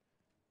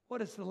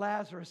 What is the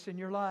Lazarus in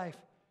your life?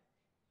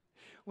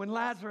 When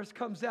Lazarus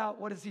comes out,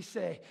 what does he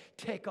say?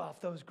 Take off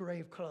those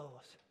grave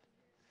clothes.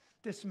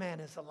 This man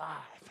is alive.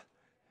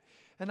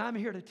 And I'm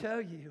here to tell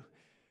you,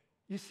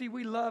 you see,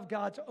 we love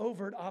God's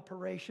overt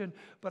operation,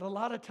 but a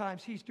lot of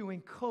times he's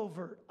doing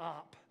covert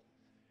op.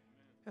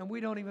 And we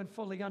don't even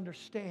fully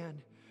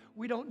understand.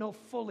 We don't know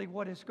fully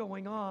what is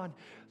going on.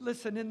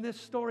 Listen, in this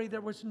story,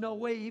 there was no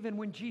way, even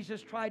when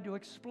Jesus tried to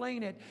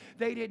explain it,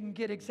 they didn't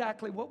get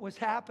exactly what was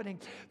happening.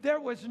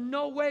 There was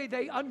no way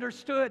they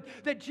understood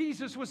that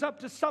Jesus was up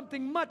to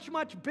something much,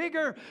 much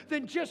bigger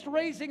than just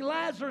raising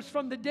Lazarus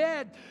from the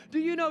dead. Do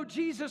you know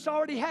Jesus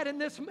already had in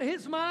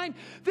his mind,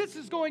 this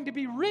is going to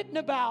be written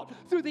about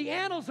through the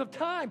annals of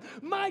time.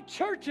 My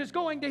church is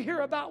going to hear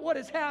about what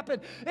has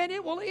happened, and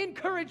it will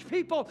encourage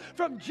people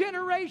from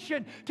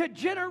generation to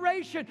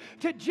generation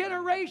to generation.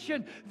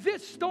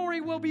 This story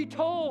will be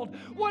told.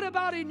 What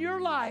about in your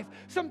life?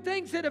 Some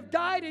things that have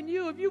died in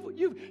you,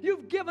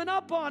 you've given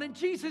up on, and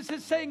Jesus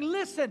is saying,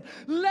 listen,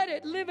 let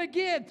it live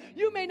again.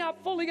 You may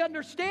not fully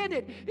understand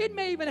it. It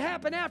may even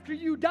happen after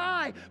you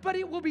die, but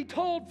it will be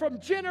told from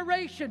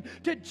generation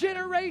to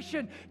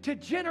generation to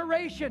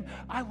generation.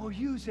 I will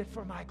use it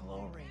for my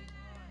glory.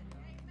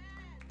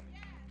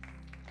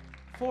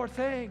 4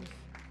 things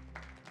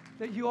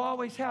that you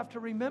always have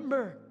to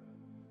remember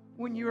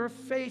when you're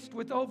faced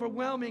with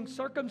overwhelming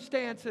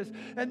circumstances,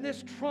 and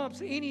this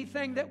trumps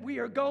anything that we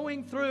are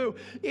going through.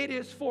 It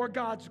is for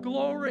God's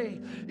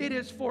glory. It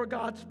is for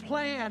God's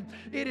plan.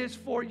 It is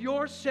for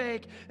your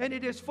sake, and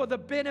it is for the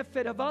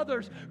benefit of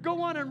others.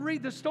 Go on and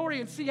read the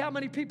story and see how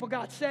many people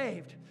got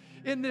saved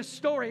in this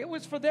story. It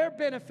was for their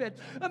benefit.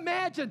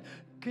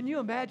 Can you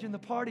imagine the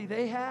party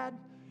they had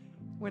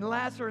when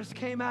Lazarus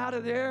came out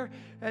of there,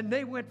 and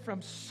they went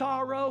from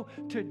sorrow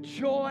to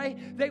joy.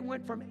 They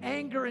went from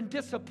anger and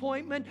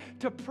disappointment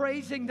to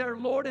praising their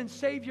Lord and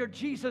Savior,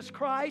 Jesus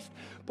Christ.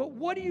 But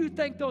what do you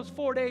think those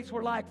 4 days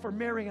were like for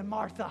Mary and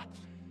Martha?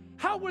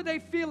 How were they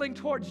feeling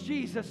towards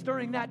Jesus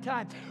during that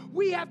time?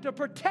 We have to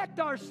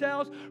protect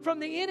ourselves from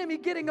the enemy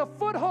getting a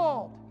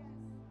foothold.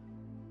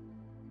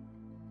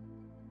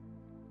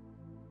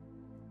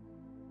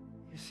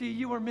 You see,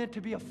 you were meant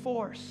to be a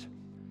force,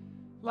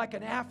 like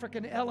an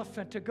African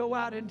elephant, to go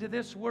out into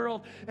this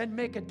world and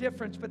make a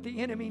difference. But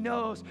the enemy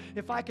knows,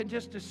 if I can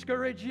just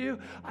discourage you,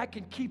 I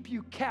can keep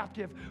you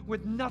captive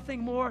with nothing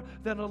more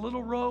than a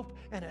little rope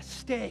and a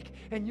stake,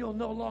 and you'll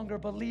no longer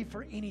believe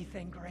for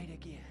anything great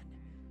again.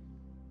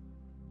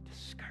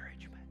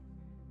 Discouragement.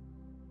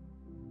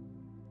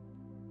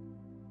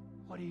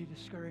 What are you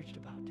discouraged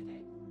about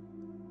today?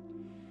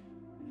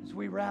 As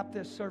we wrap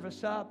this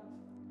service up,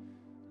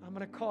 I'm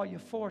going to call you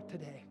forth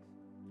today.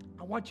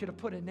 I want you to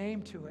put a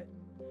name to it.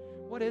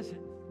 What is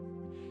it?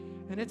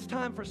 And it's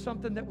time for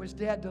something that was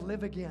dead to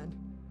live again.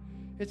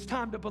 It's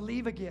time to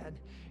believe again.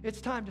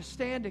 It's time to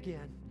stand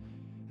again.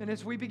 And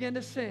as we begin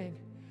to sing,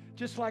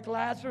 just like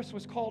Lazarus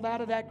was called out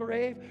of that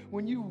grave,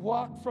 when you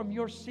walk from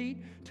your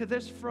seat to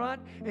this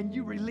front and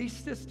you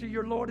release this to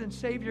your Lord and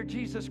Savior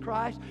Jesus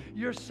Christ,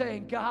 you're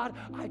saying, God,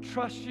 I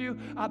trust you.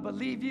 I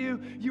believe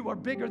you. You are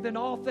bigger than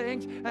all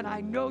things, and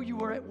I know you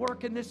are at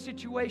work in this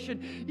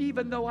situation,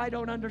 even though I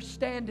don't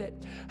understand it.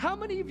 How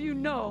many of you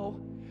know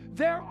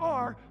there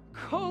are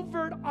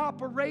covert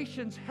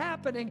operations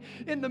happening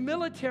in the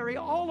military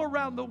all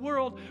around the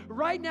world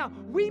right now?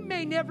 We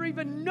may never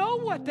even know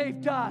what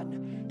they've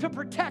done to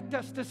protect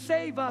us, to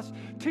save us,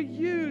 to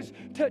use,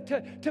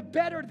 to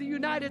better the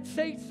United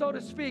States, so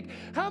to speak.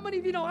 How many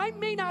of you know, I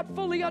may not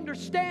fully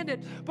understand it,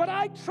 but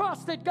I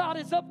trust that God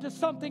is up to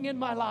something in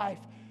my life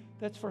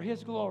that's for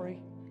His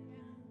glory,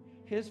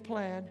 His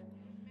plan,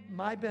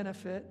 my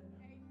benefit,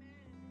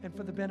 and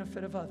for the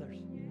benefit of others.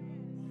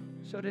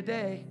 So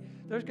today,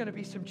 there's going to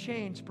be some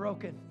chains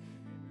broken.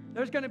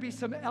 There's going to be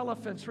some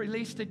elephants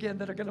released again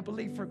that are going to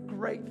believe for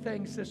great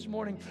things this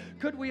morning.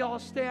 Could we all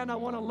stand? I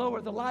want to lower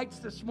the lights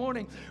this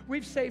morning.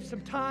 We've saved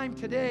some time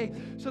today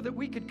so that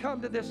we could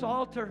come to this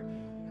altar.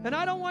 And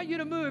I don't want you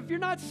to move. If you're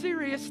not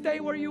serious, stay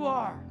where you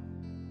are.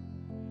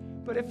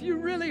 But if you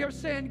really are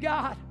saying,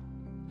 God,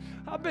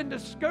 I've been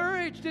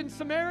discouraged in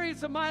some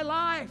areas of my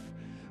life,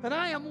 and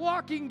I am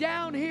walking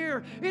down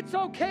here. It's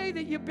okay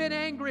that you've been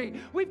angry.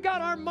 We've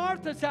got our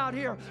Marthas out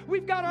here.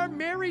 We've got our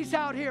Marys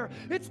out here.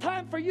 It's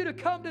time for you to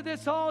come to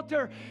this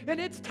altar, and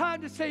it's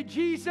time to say,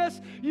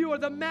 Jesus, you are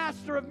the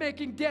master of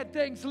making dead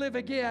things live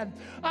again.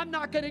 I'm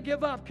not going to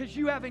give up because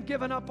you haven't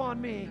given up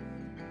on me.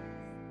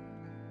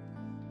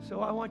 So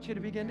I want you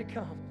to begin to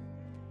come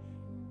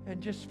and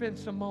just spend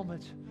some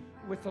moments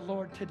with the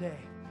Lord today.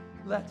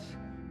 Let's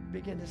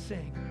begin to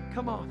sing.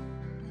 Come on.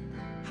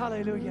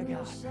 Hallelujah,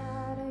 God.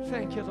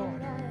 Thank you,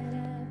 Lord.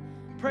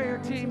 Prayer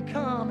team,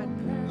 come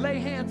and lay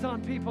hands on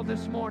people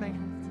this morning.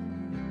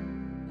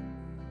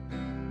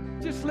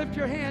 Just lift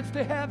your hands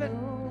to heaven.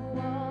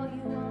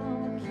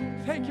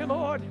 Thank you,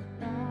 Lord.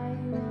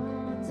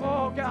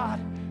 Oh, God,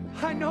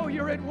 I know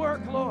you're at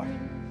work, Lord.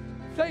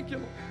 Thank you,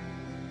 Lord.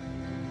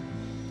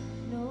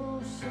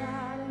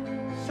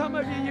 Some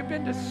of you, you've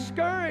been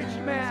discouraged,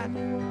 man.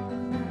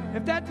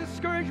 If that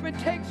discouragement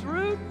takes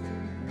root,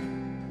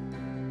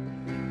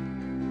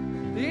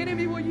 the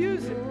enemy will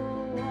use it.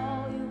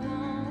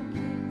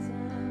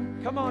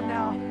 Come on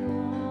now.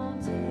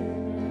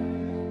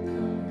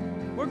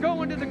 We're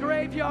going to the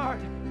graveyard.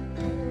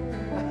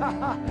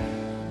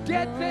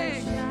 Dead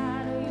things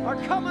are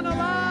coming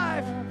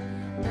alive.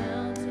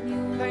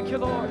 Thank you,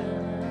 Lord.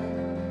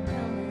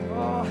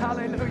 Oh,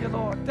 hallelujah,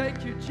 Lord.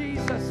 Thank you,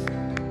 Jesus.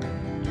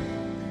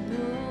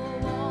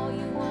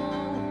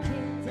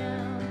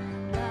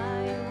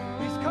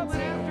 He's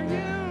coming after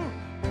you.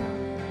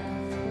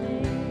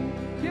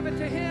 Give it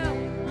to him.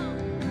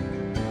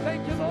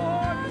 Thank you,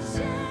 Lord.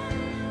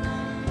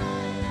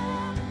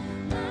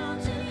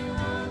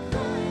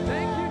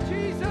 Thank you,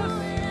 Jesus.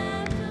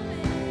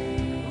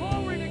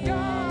 Glory to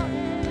God.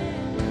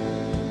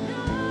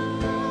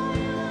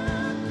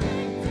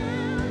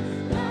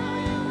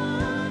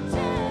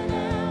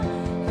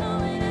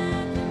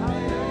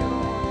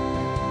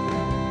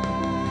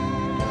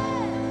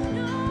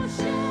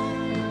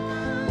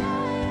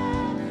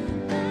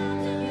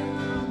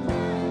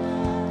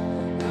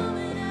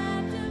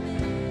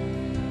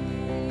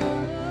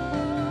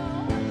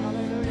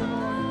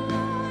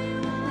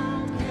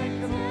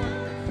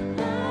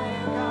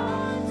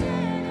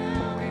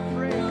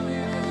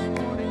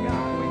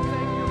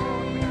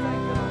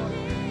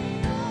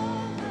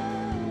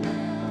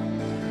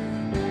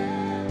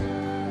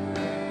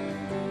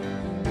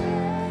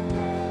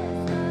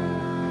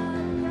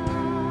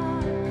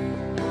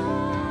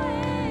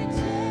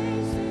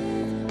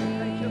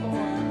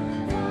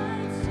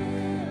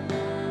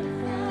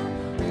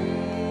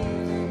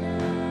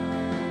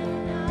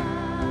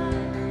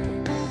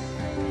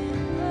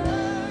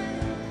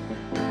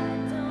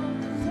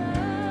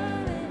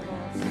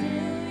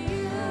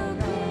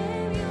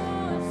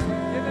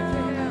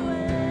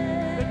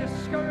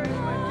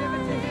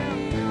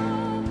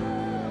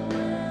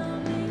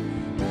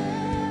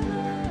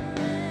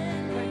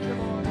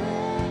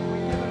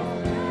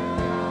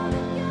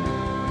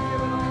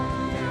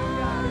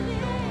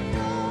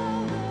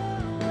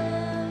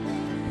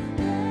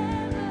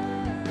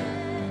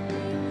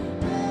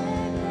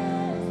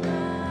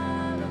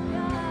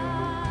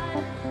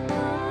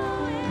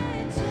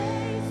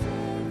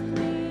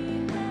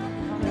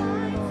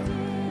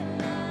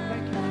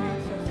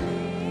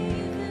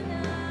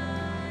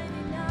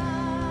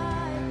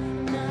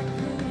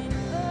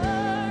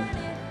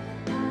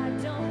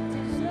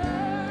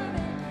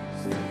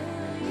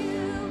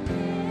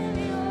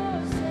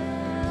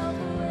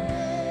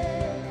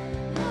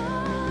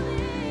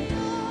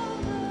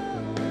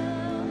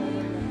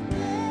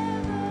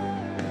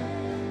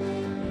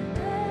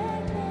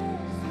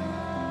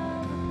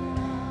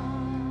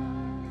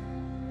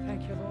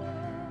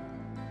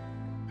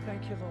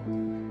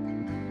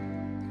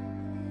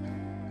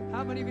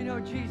 How many of you know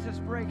Jesus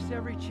breaks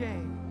every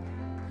chain?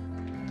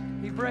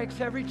 He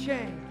breaks every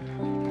chain.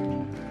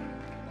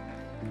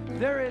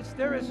 There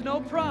is no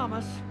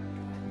promise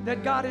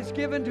that God has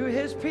given to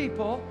His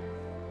people.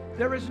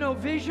 There is no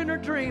vision or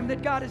dream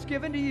that God has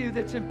given to you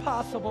that's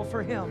impossible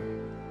for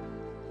Him.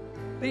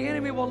 The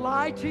enemy will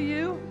lie to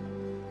you.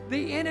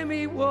 The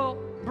enemy will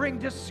bring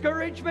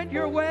discouragement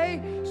your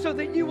way so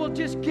that you will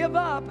just give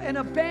up and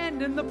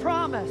abandon the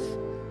promise.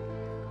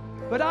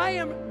 But I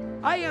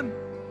am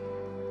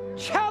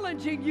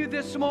challenging you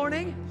this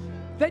morning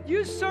that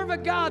you serve a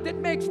God that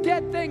makes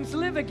dead things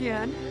live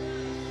again.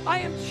 I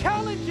am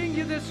challenging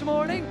you this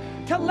morning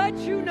to let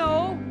you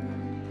know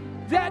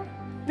that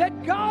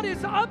God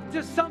is up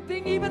to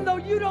something, even though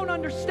you don't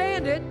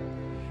understand it,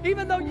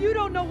 even though you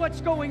don't know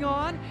what's going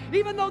on,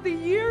 even though the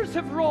years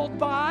have rolled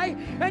by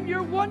and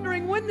you're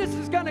wondering when this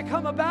is going to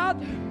come about.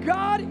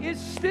 God is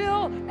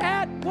still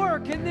at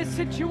work in this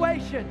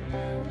situation.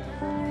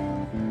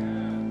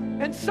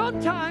 And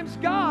sometimes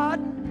God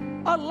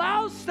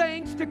allows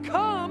things to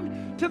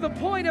come to the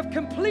point of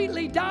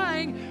completely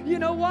dying. You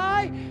know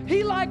why?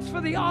 He likes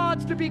for the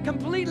odds to be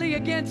completely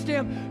against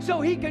him so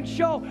he can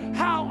show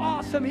how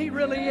awesome he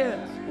really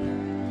is.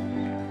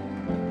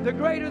 The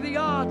greater the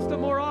odds, the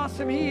more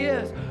awesome he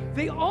is.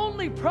 The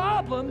only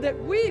problem that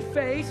we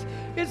face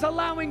is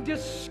allowing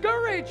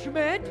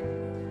discouragement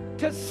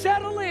to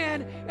settle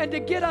in and to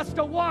get us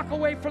to walk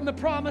away from the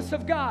promise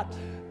of God.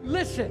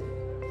 Listen,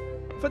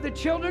 for the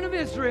children of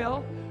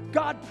Israel,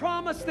 God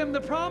promised them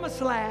the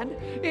promised land.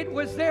 It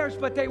was theirs,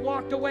 but they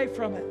walked away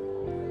from it.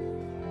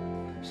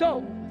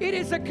 So it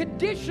is a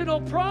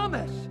conditional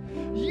promise.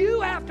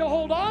 You have to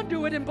hold on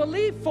to it and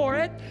believe for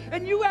it,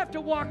 and you have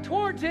to walk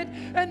towards it,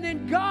 and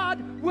then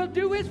God will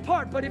do His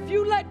part. But if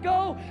you let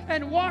go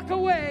and walk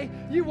away,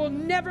 you will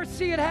never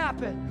see it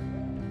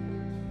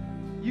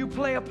happen. You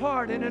play a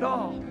part in it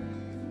all.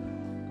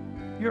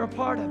 You're a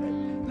part of it.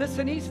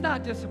 Listen, He's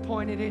not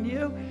disappointed in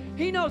you.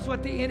 He knows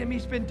what the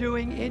enemy's been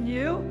doing in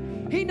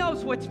you. He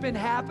knows what's been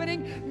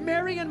happening.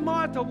 Mary and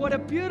Martha, what a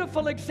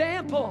beautiful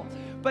example.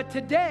 But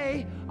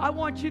today, I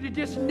want you to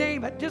just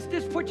name it. Just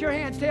put your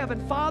hands to heaven.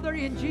 Father,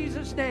 in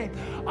Jesus' name,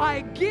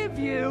 I give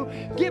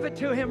it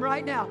to Him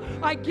right now.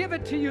 I give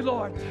it to you,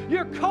 Lord.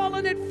 You're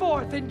calling it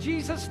forth in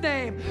Jesus'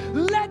 name.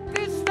 Let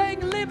this thing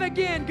live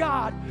again,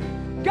 God.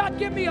 God,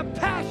 give me a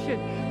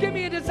passion. Give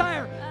me a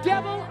desire.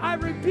 Devil, I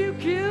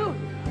rebuke you.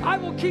 I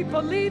will keep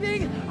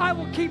believing. I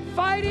will keep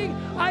fighting.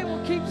 I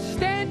will keep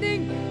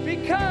standing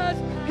because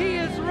He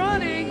is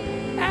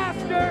running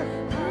after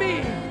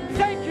me.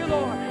 Thank you,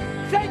 Lord.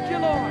 Thank you,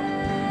 Lord.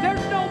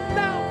 There's no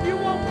mountain you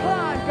won't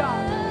climb,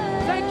 God.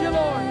 Thank you,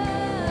 Lord.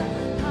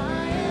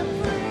 I am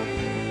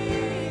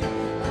free.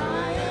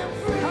 I am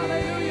free.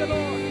 Hallelujah,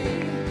 Lord.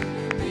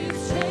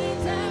 These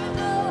chains have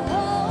no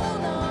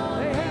hold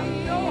on They have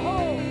me. no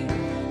hold.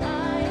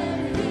 I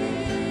am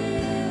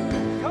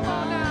healed. Come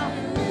on now.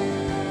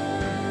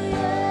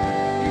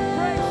 He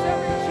breaks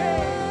every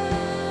chain.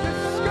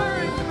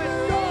 Discouragement,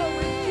 go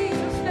in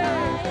Jesus' I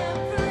name. am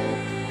free.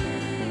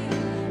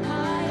 I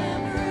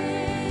am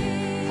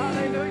free.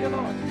 Hallelujah,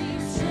 Lord.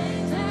 These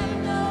chains have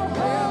no They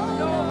have hold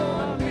no hold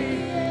on on me. me.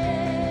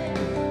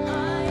 I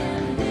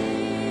am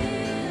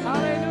healed.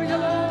 Hallelujah,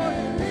 Lord.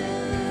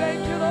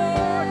 Thank you,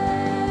 Lord.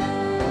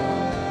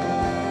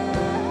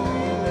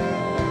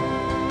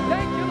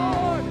 Thank you,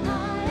 Lord. I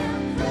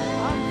am free.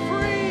 I'm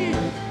free.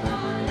 I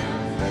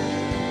am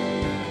free.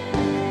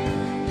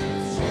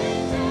 These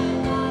chains have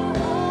no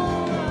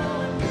hold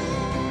on me.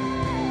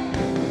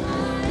 I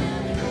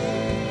am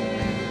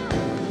healed.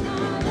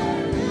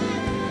 Hallelujah.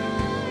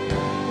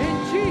 In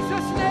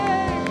Jesus'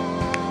 name.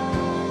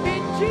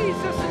 In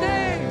Jesus'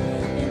 name.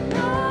 And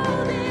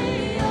all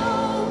the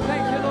old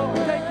Thank you, Lord.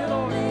 Thank you,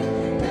 Lord.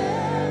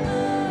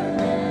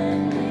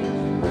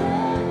 never-ending,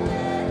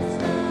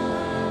 reckless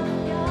love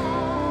of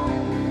God.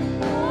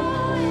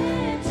 Oh,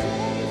 it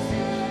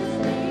chases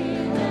me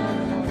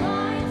down,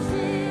 finds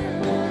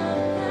it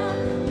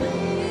around,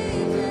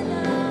 leaves it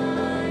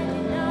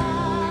 99.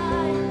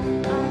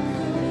 I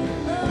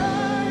couldn't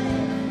earn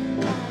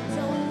it, I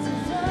don't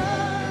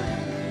deserve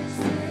it.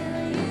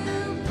 Still,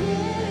 you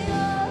give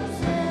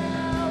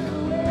yourself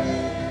away.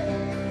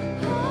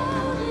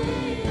 Oh, the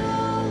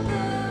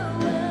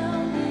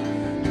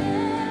overwhelming,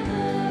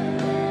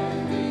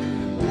 never-ending,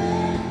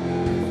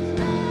 reckless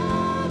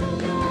love of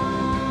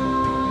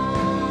God.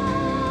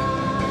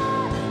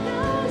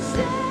 No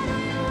shadow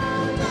you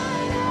won't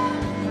light up,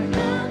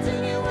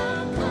 mountain you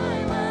won't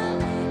climb up,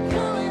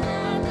 coming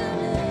after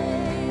me.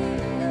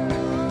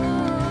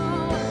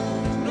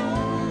 No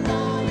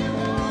wall you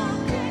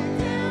won't kick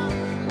down,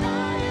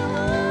 lie you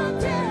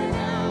won't tear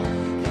down,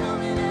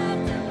 coming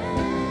after me.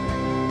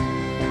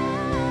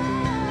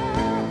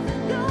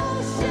 No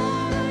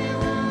shadow you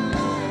won't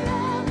light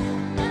up,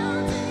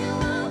 mountain you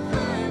won't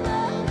climb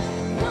up,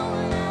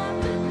 coming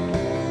after me.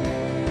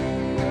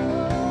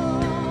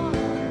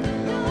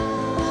 No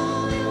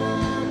wall you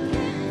won't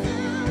kick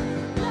down,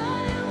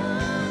 lie you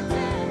won't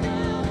tear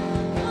down,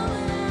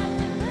 coming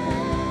after me.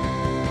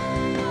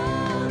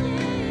 Oh, the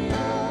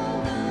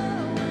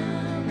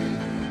overwhelming,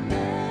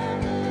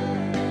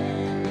 never-ending,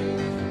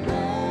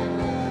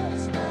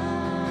 reckless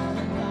love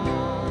of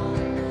God.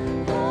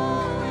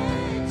 Oh,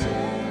 it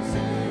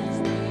chases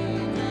me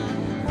down,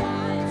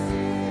 finds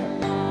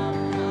it out,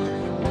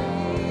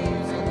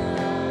 leaves it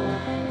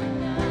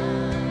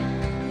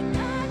 99. And I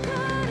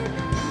couldn't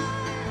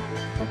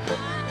I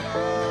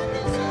don't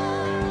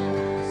deserve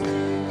it.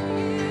 Still,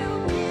 you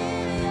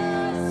give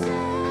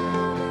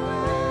yourself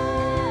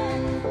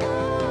away.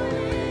 Oh,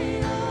 the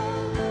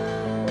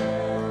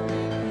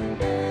overwhelming,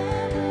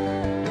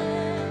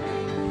 never-ending,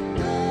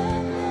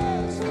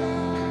 reckless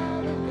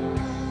love of God.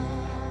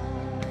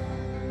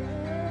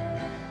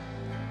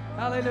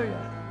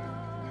 Hallelujah.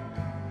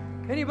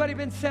 Anybody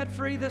been set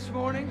free this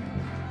morning?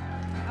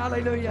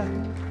 Hallelujah.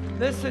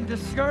 Listen,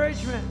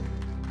 discouragement.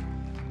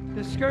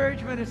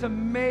 Discouragement is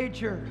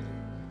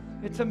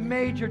it's a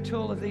major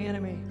tool of the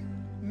enemy.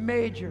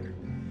 Major.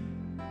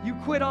 You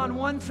quit on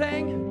one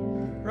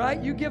thing, right?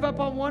 You give up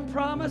on one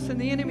promise, and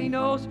the enemy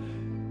knows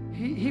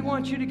he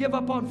wants you to give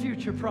up on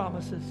future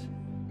promises.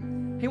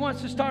 He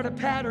wants to start a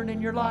pattern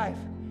in your life.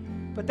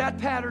 But that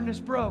pattern is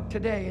broke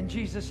today in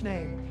Jesus'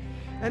 name.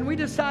 And we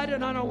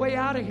decided on our way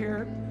out of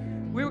here,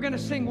 we were going to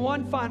sing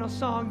one final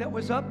song that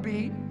was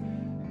upbeat.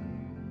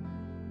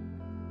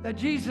 that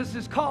Jesus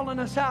is calling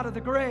us out of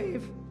the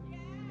grave.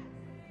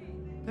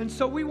 And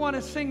so we want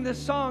to sing this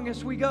song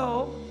as we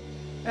go.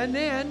 And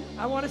then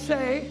I want to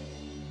say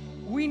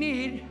we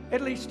need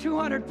at least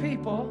 200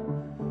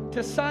 people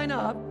to sign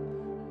up,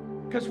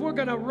 because we're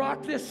going to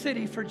rock this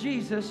city for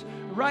Jesus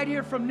right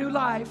here from New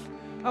Life.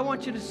 I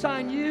want you to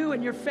sign you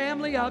and your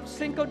family up,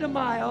 Cinco de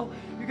Mayo.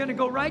 You're going to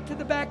go right to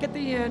the back at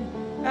the end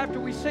after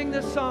we sing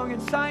this song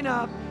and sign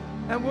up,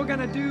 and we're going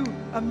to do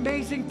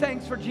amazing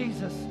things for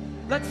Jesus.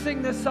 Let's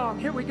sing this song.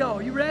 Here we go.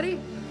 You ready?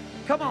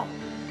 Come on.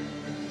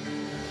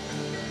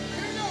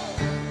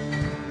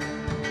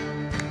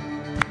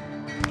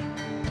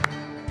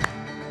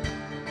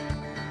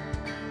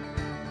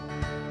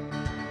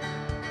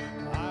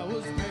 I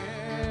was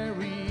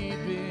buried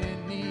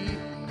beneath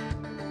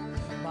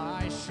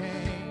my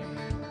shame.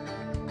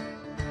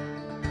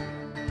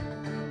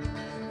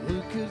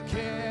 Who could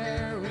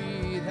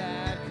carry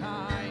that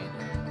kind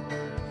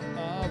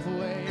of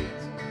weight?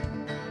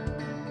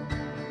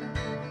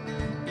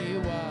 It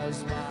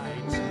was my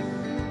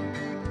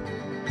tomb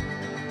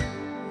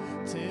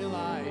till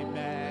I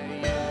met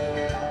you.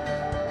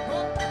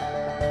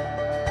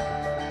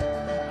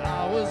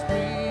 I was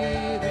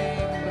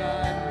breathing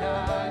but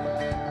not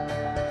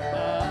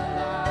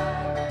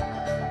alive.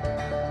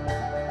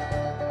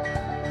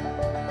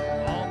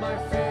 All my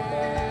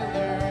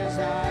failures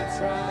I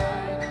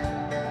tried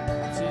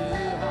to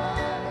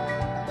hide.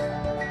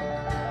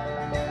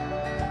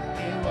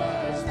 It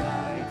was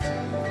my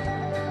tomb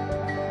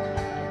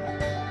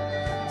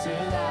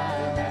till I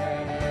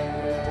met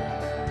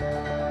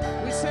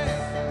you. We said,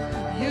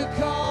 you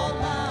called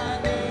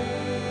my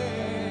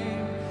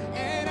name,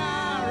 and I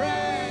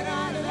ran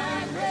out of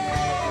that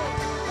grave.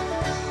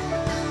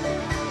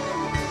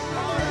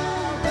 Out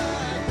of the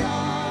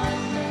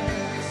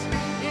darkness,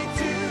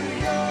 into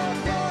your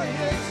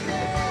glorious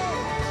day.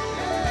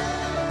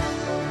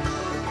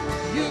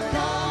 You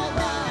called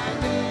my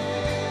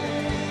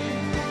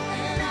name,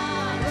 and I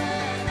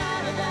ran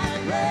out of that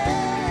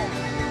grave.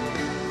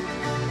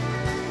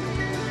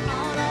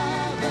 Out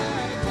of the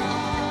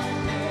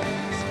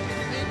darkness,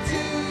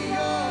 into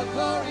your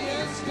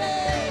glorious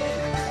day.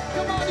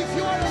 Come on, if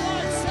you are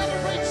alive,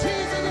 celebrate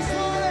Jesus this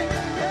morning.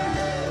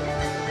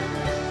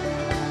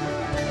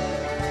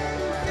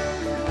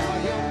 Now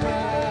your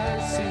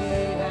mercy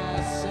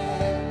has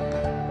saved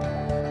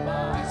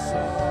my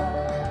soul.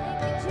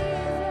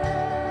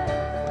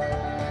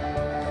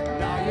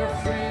 Now your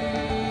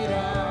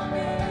freedom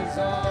is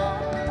all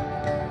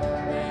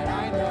that I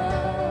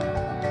know.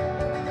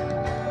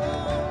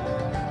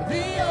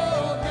 The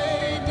old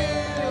made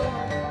new.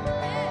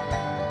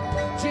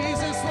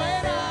 Jesus,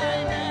 when I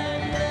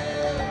met you,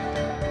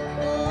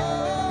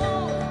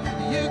 oh,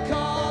 you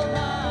called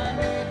my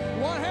name.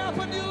 What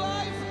happened to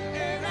life?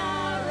 And I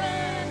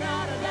ran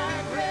out of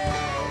that grave.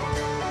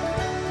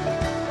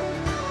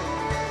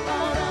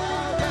 Out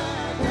of the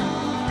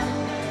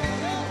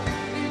darkness,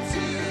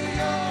 into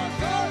your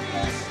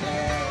glorious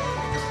day.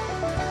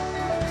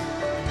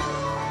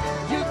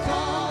 You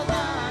called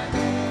my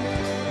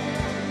name,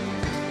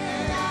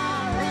 and I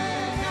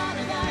ran out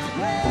of that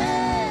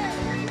grave.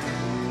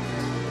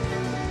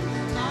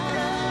 Out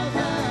of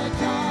the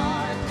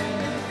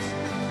darkness,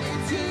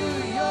 into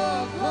your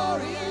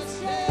glorious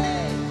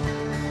day.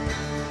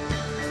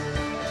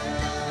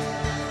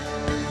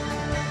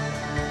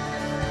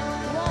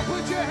 Come on,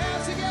 put your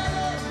hands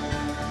together.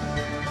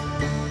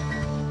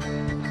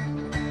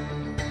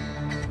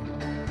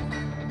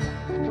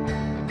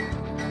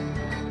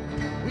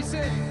 We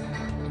say,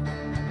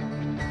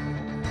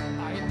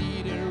 I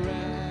needed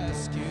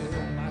rescue.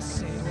 My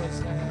sin was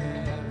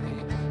heavy,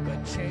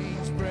 but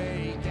chains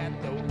break at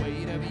the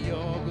weight of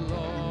your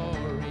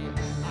glory.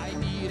 I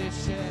needed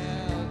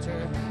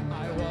shelter.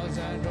 I was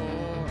an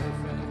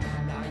orphan.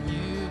 Now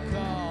you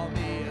call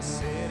me a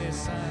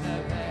citizen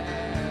of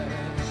heaven.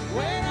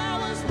 When I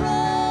was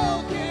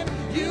broken,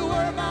 you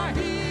were my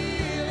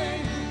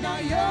healing. Now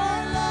your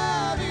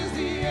love is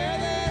the air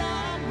that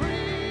I'm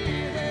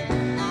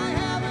breathing. I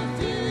have a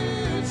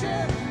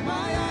future.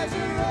 My eyes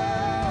are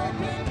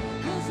open.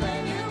 'Cause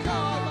when you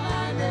call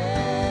my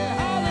name,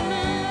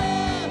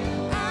 hallelujah,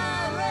 I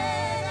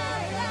ran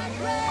out of that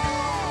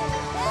grave.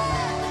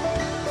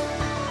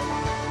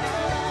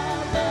 Out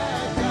of the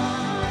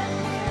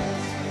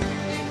darkness,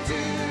 into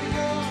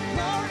your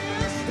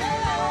glorious day.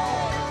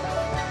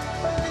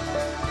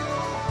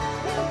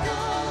 You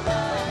called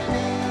my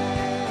name,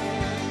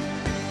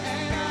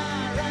 and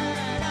I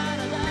ran out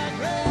of that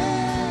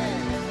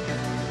grave.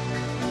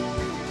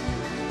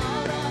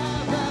 Out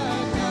of the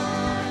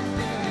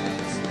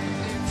darkness,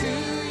 into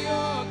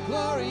your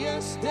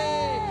glorious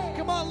day.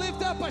 Come on,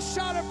 lift up a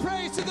shout of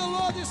praise to the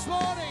Lord this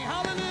morning.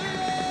 Hallelujah.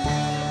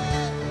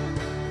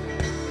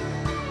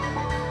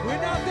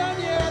 We're not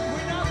done yet.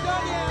 We're not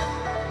done yet.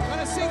 I'm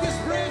gonna sing this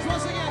bridge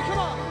once again. Come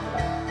on.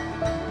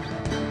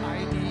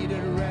 I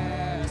needed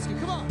rescue.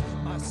 Come on.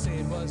 My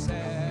sin was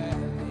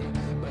heavy,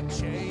 but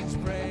chains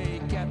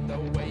break at the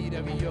weight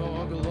of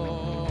your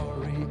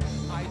glory.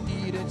 I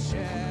needed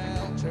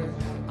shelter.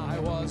 I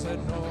was an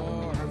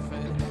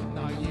orphan.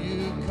 Now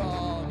you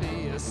call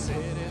me a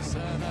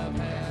citizen of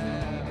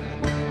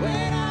heaven.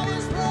 When I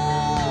was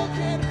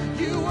broken,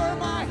 you were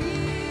my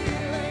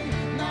healing.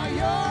 Now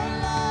your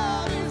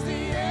love is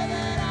the air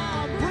that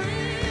I'm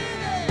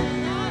breathing.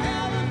 I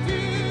have a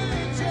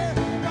future,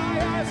 my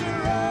eyes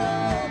are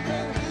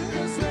open.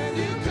 'Cause when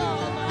you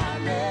call my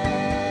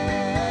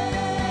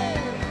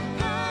name,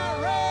 I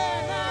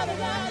ran out of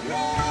my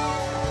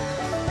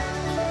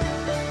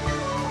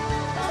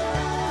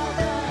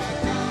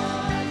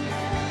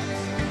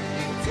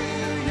into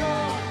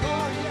your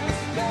glorious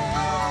day.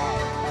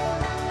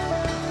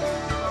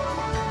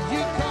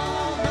 You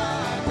call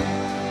my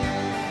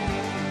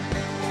name,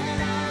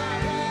 and I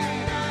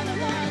ran out of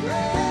my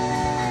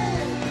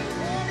grave.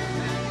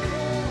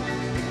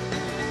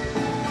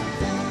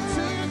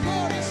 To your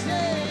glorious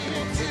day,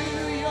 to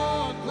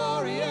your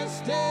glorious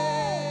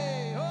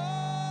day.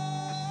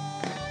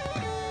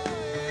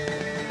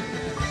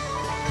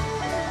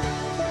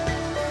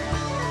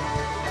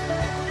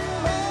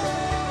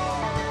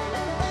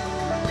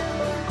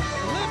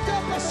 Lift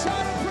up a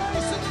shout of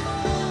praise to the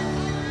Lord.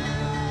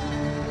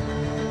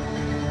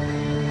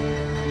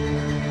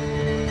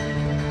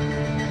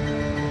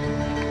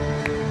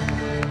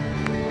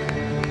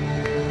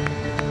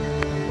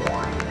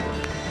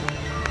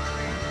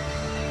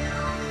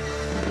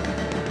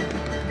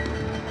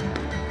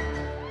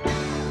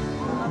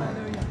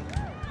 Hallelujah.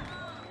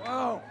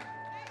 Whoa.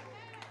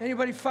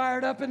 Anybody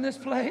fired up in this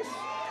place?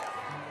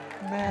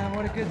 Man,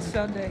 what a good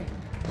Sunday.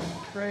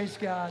 Praise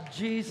God.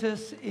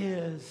 Jesus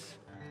is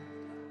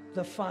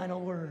the final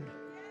word.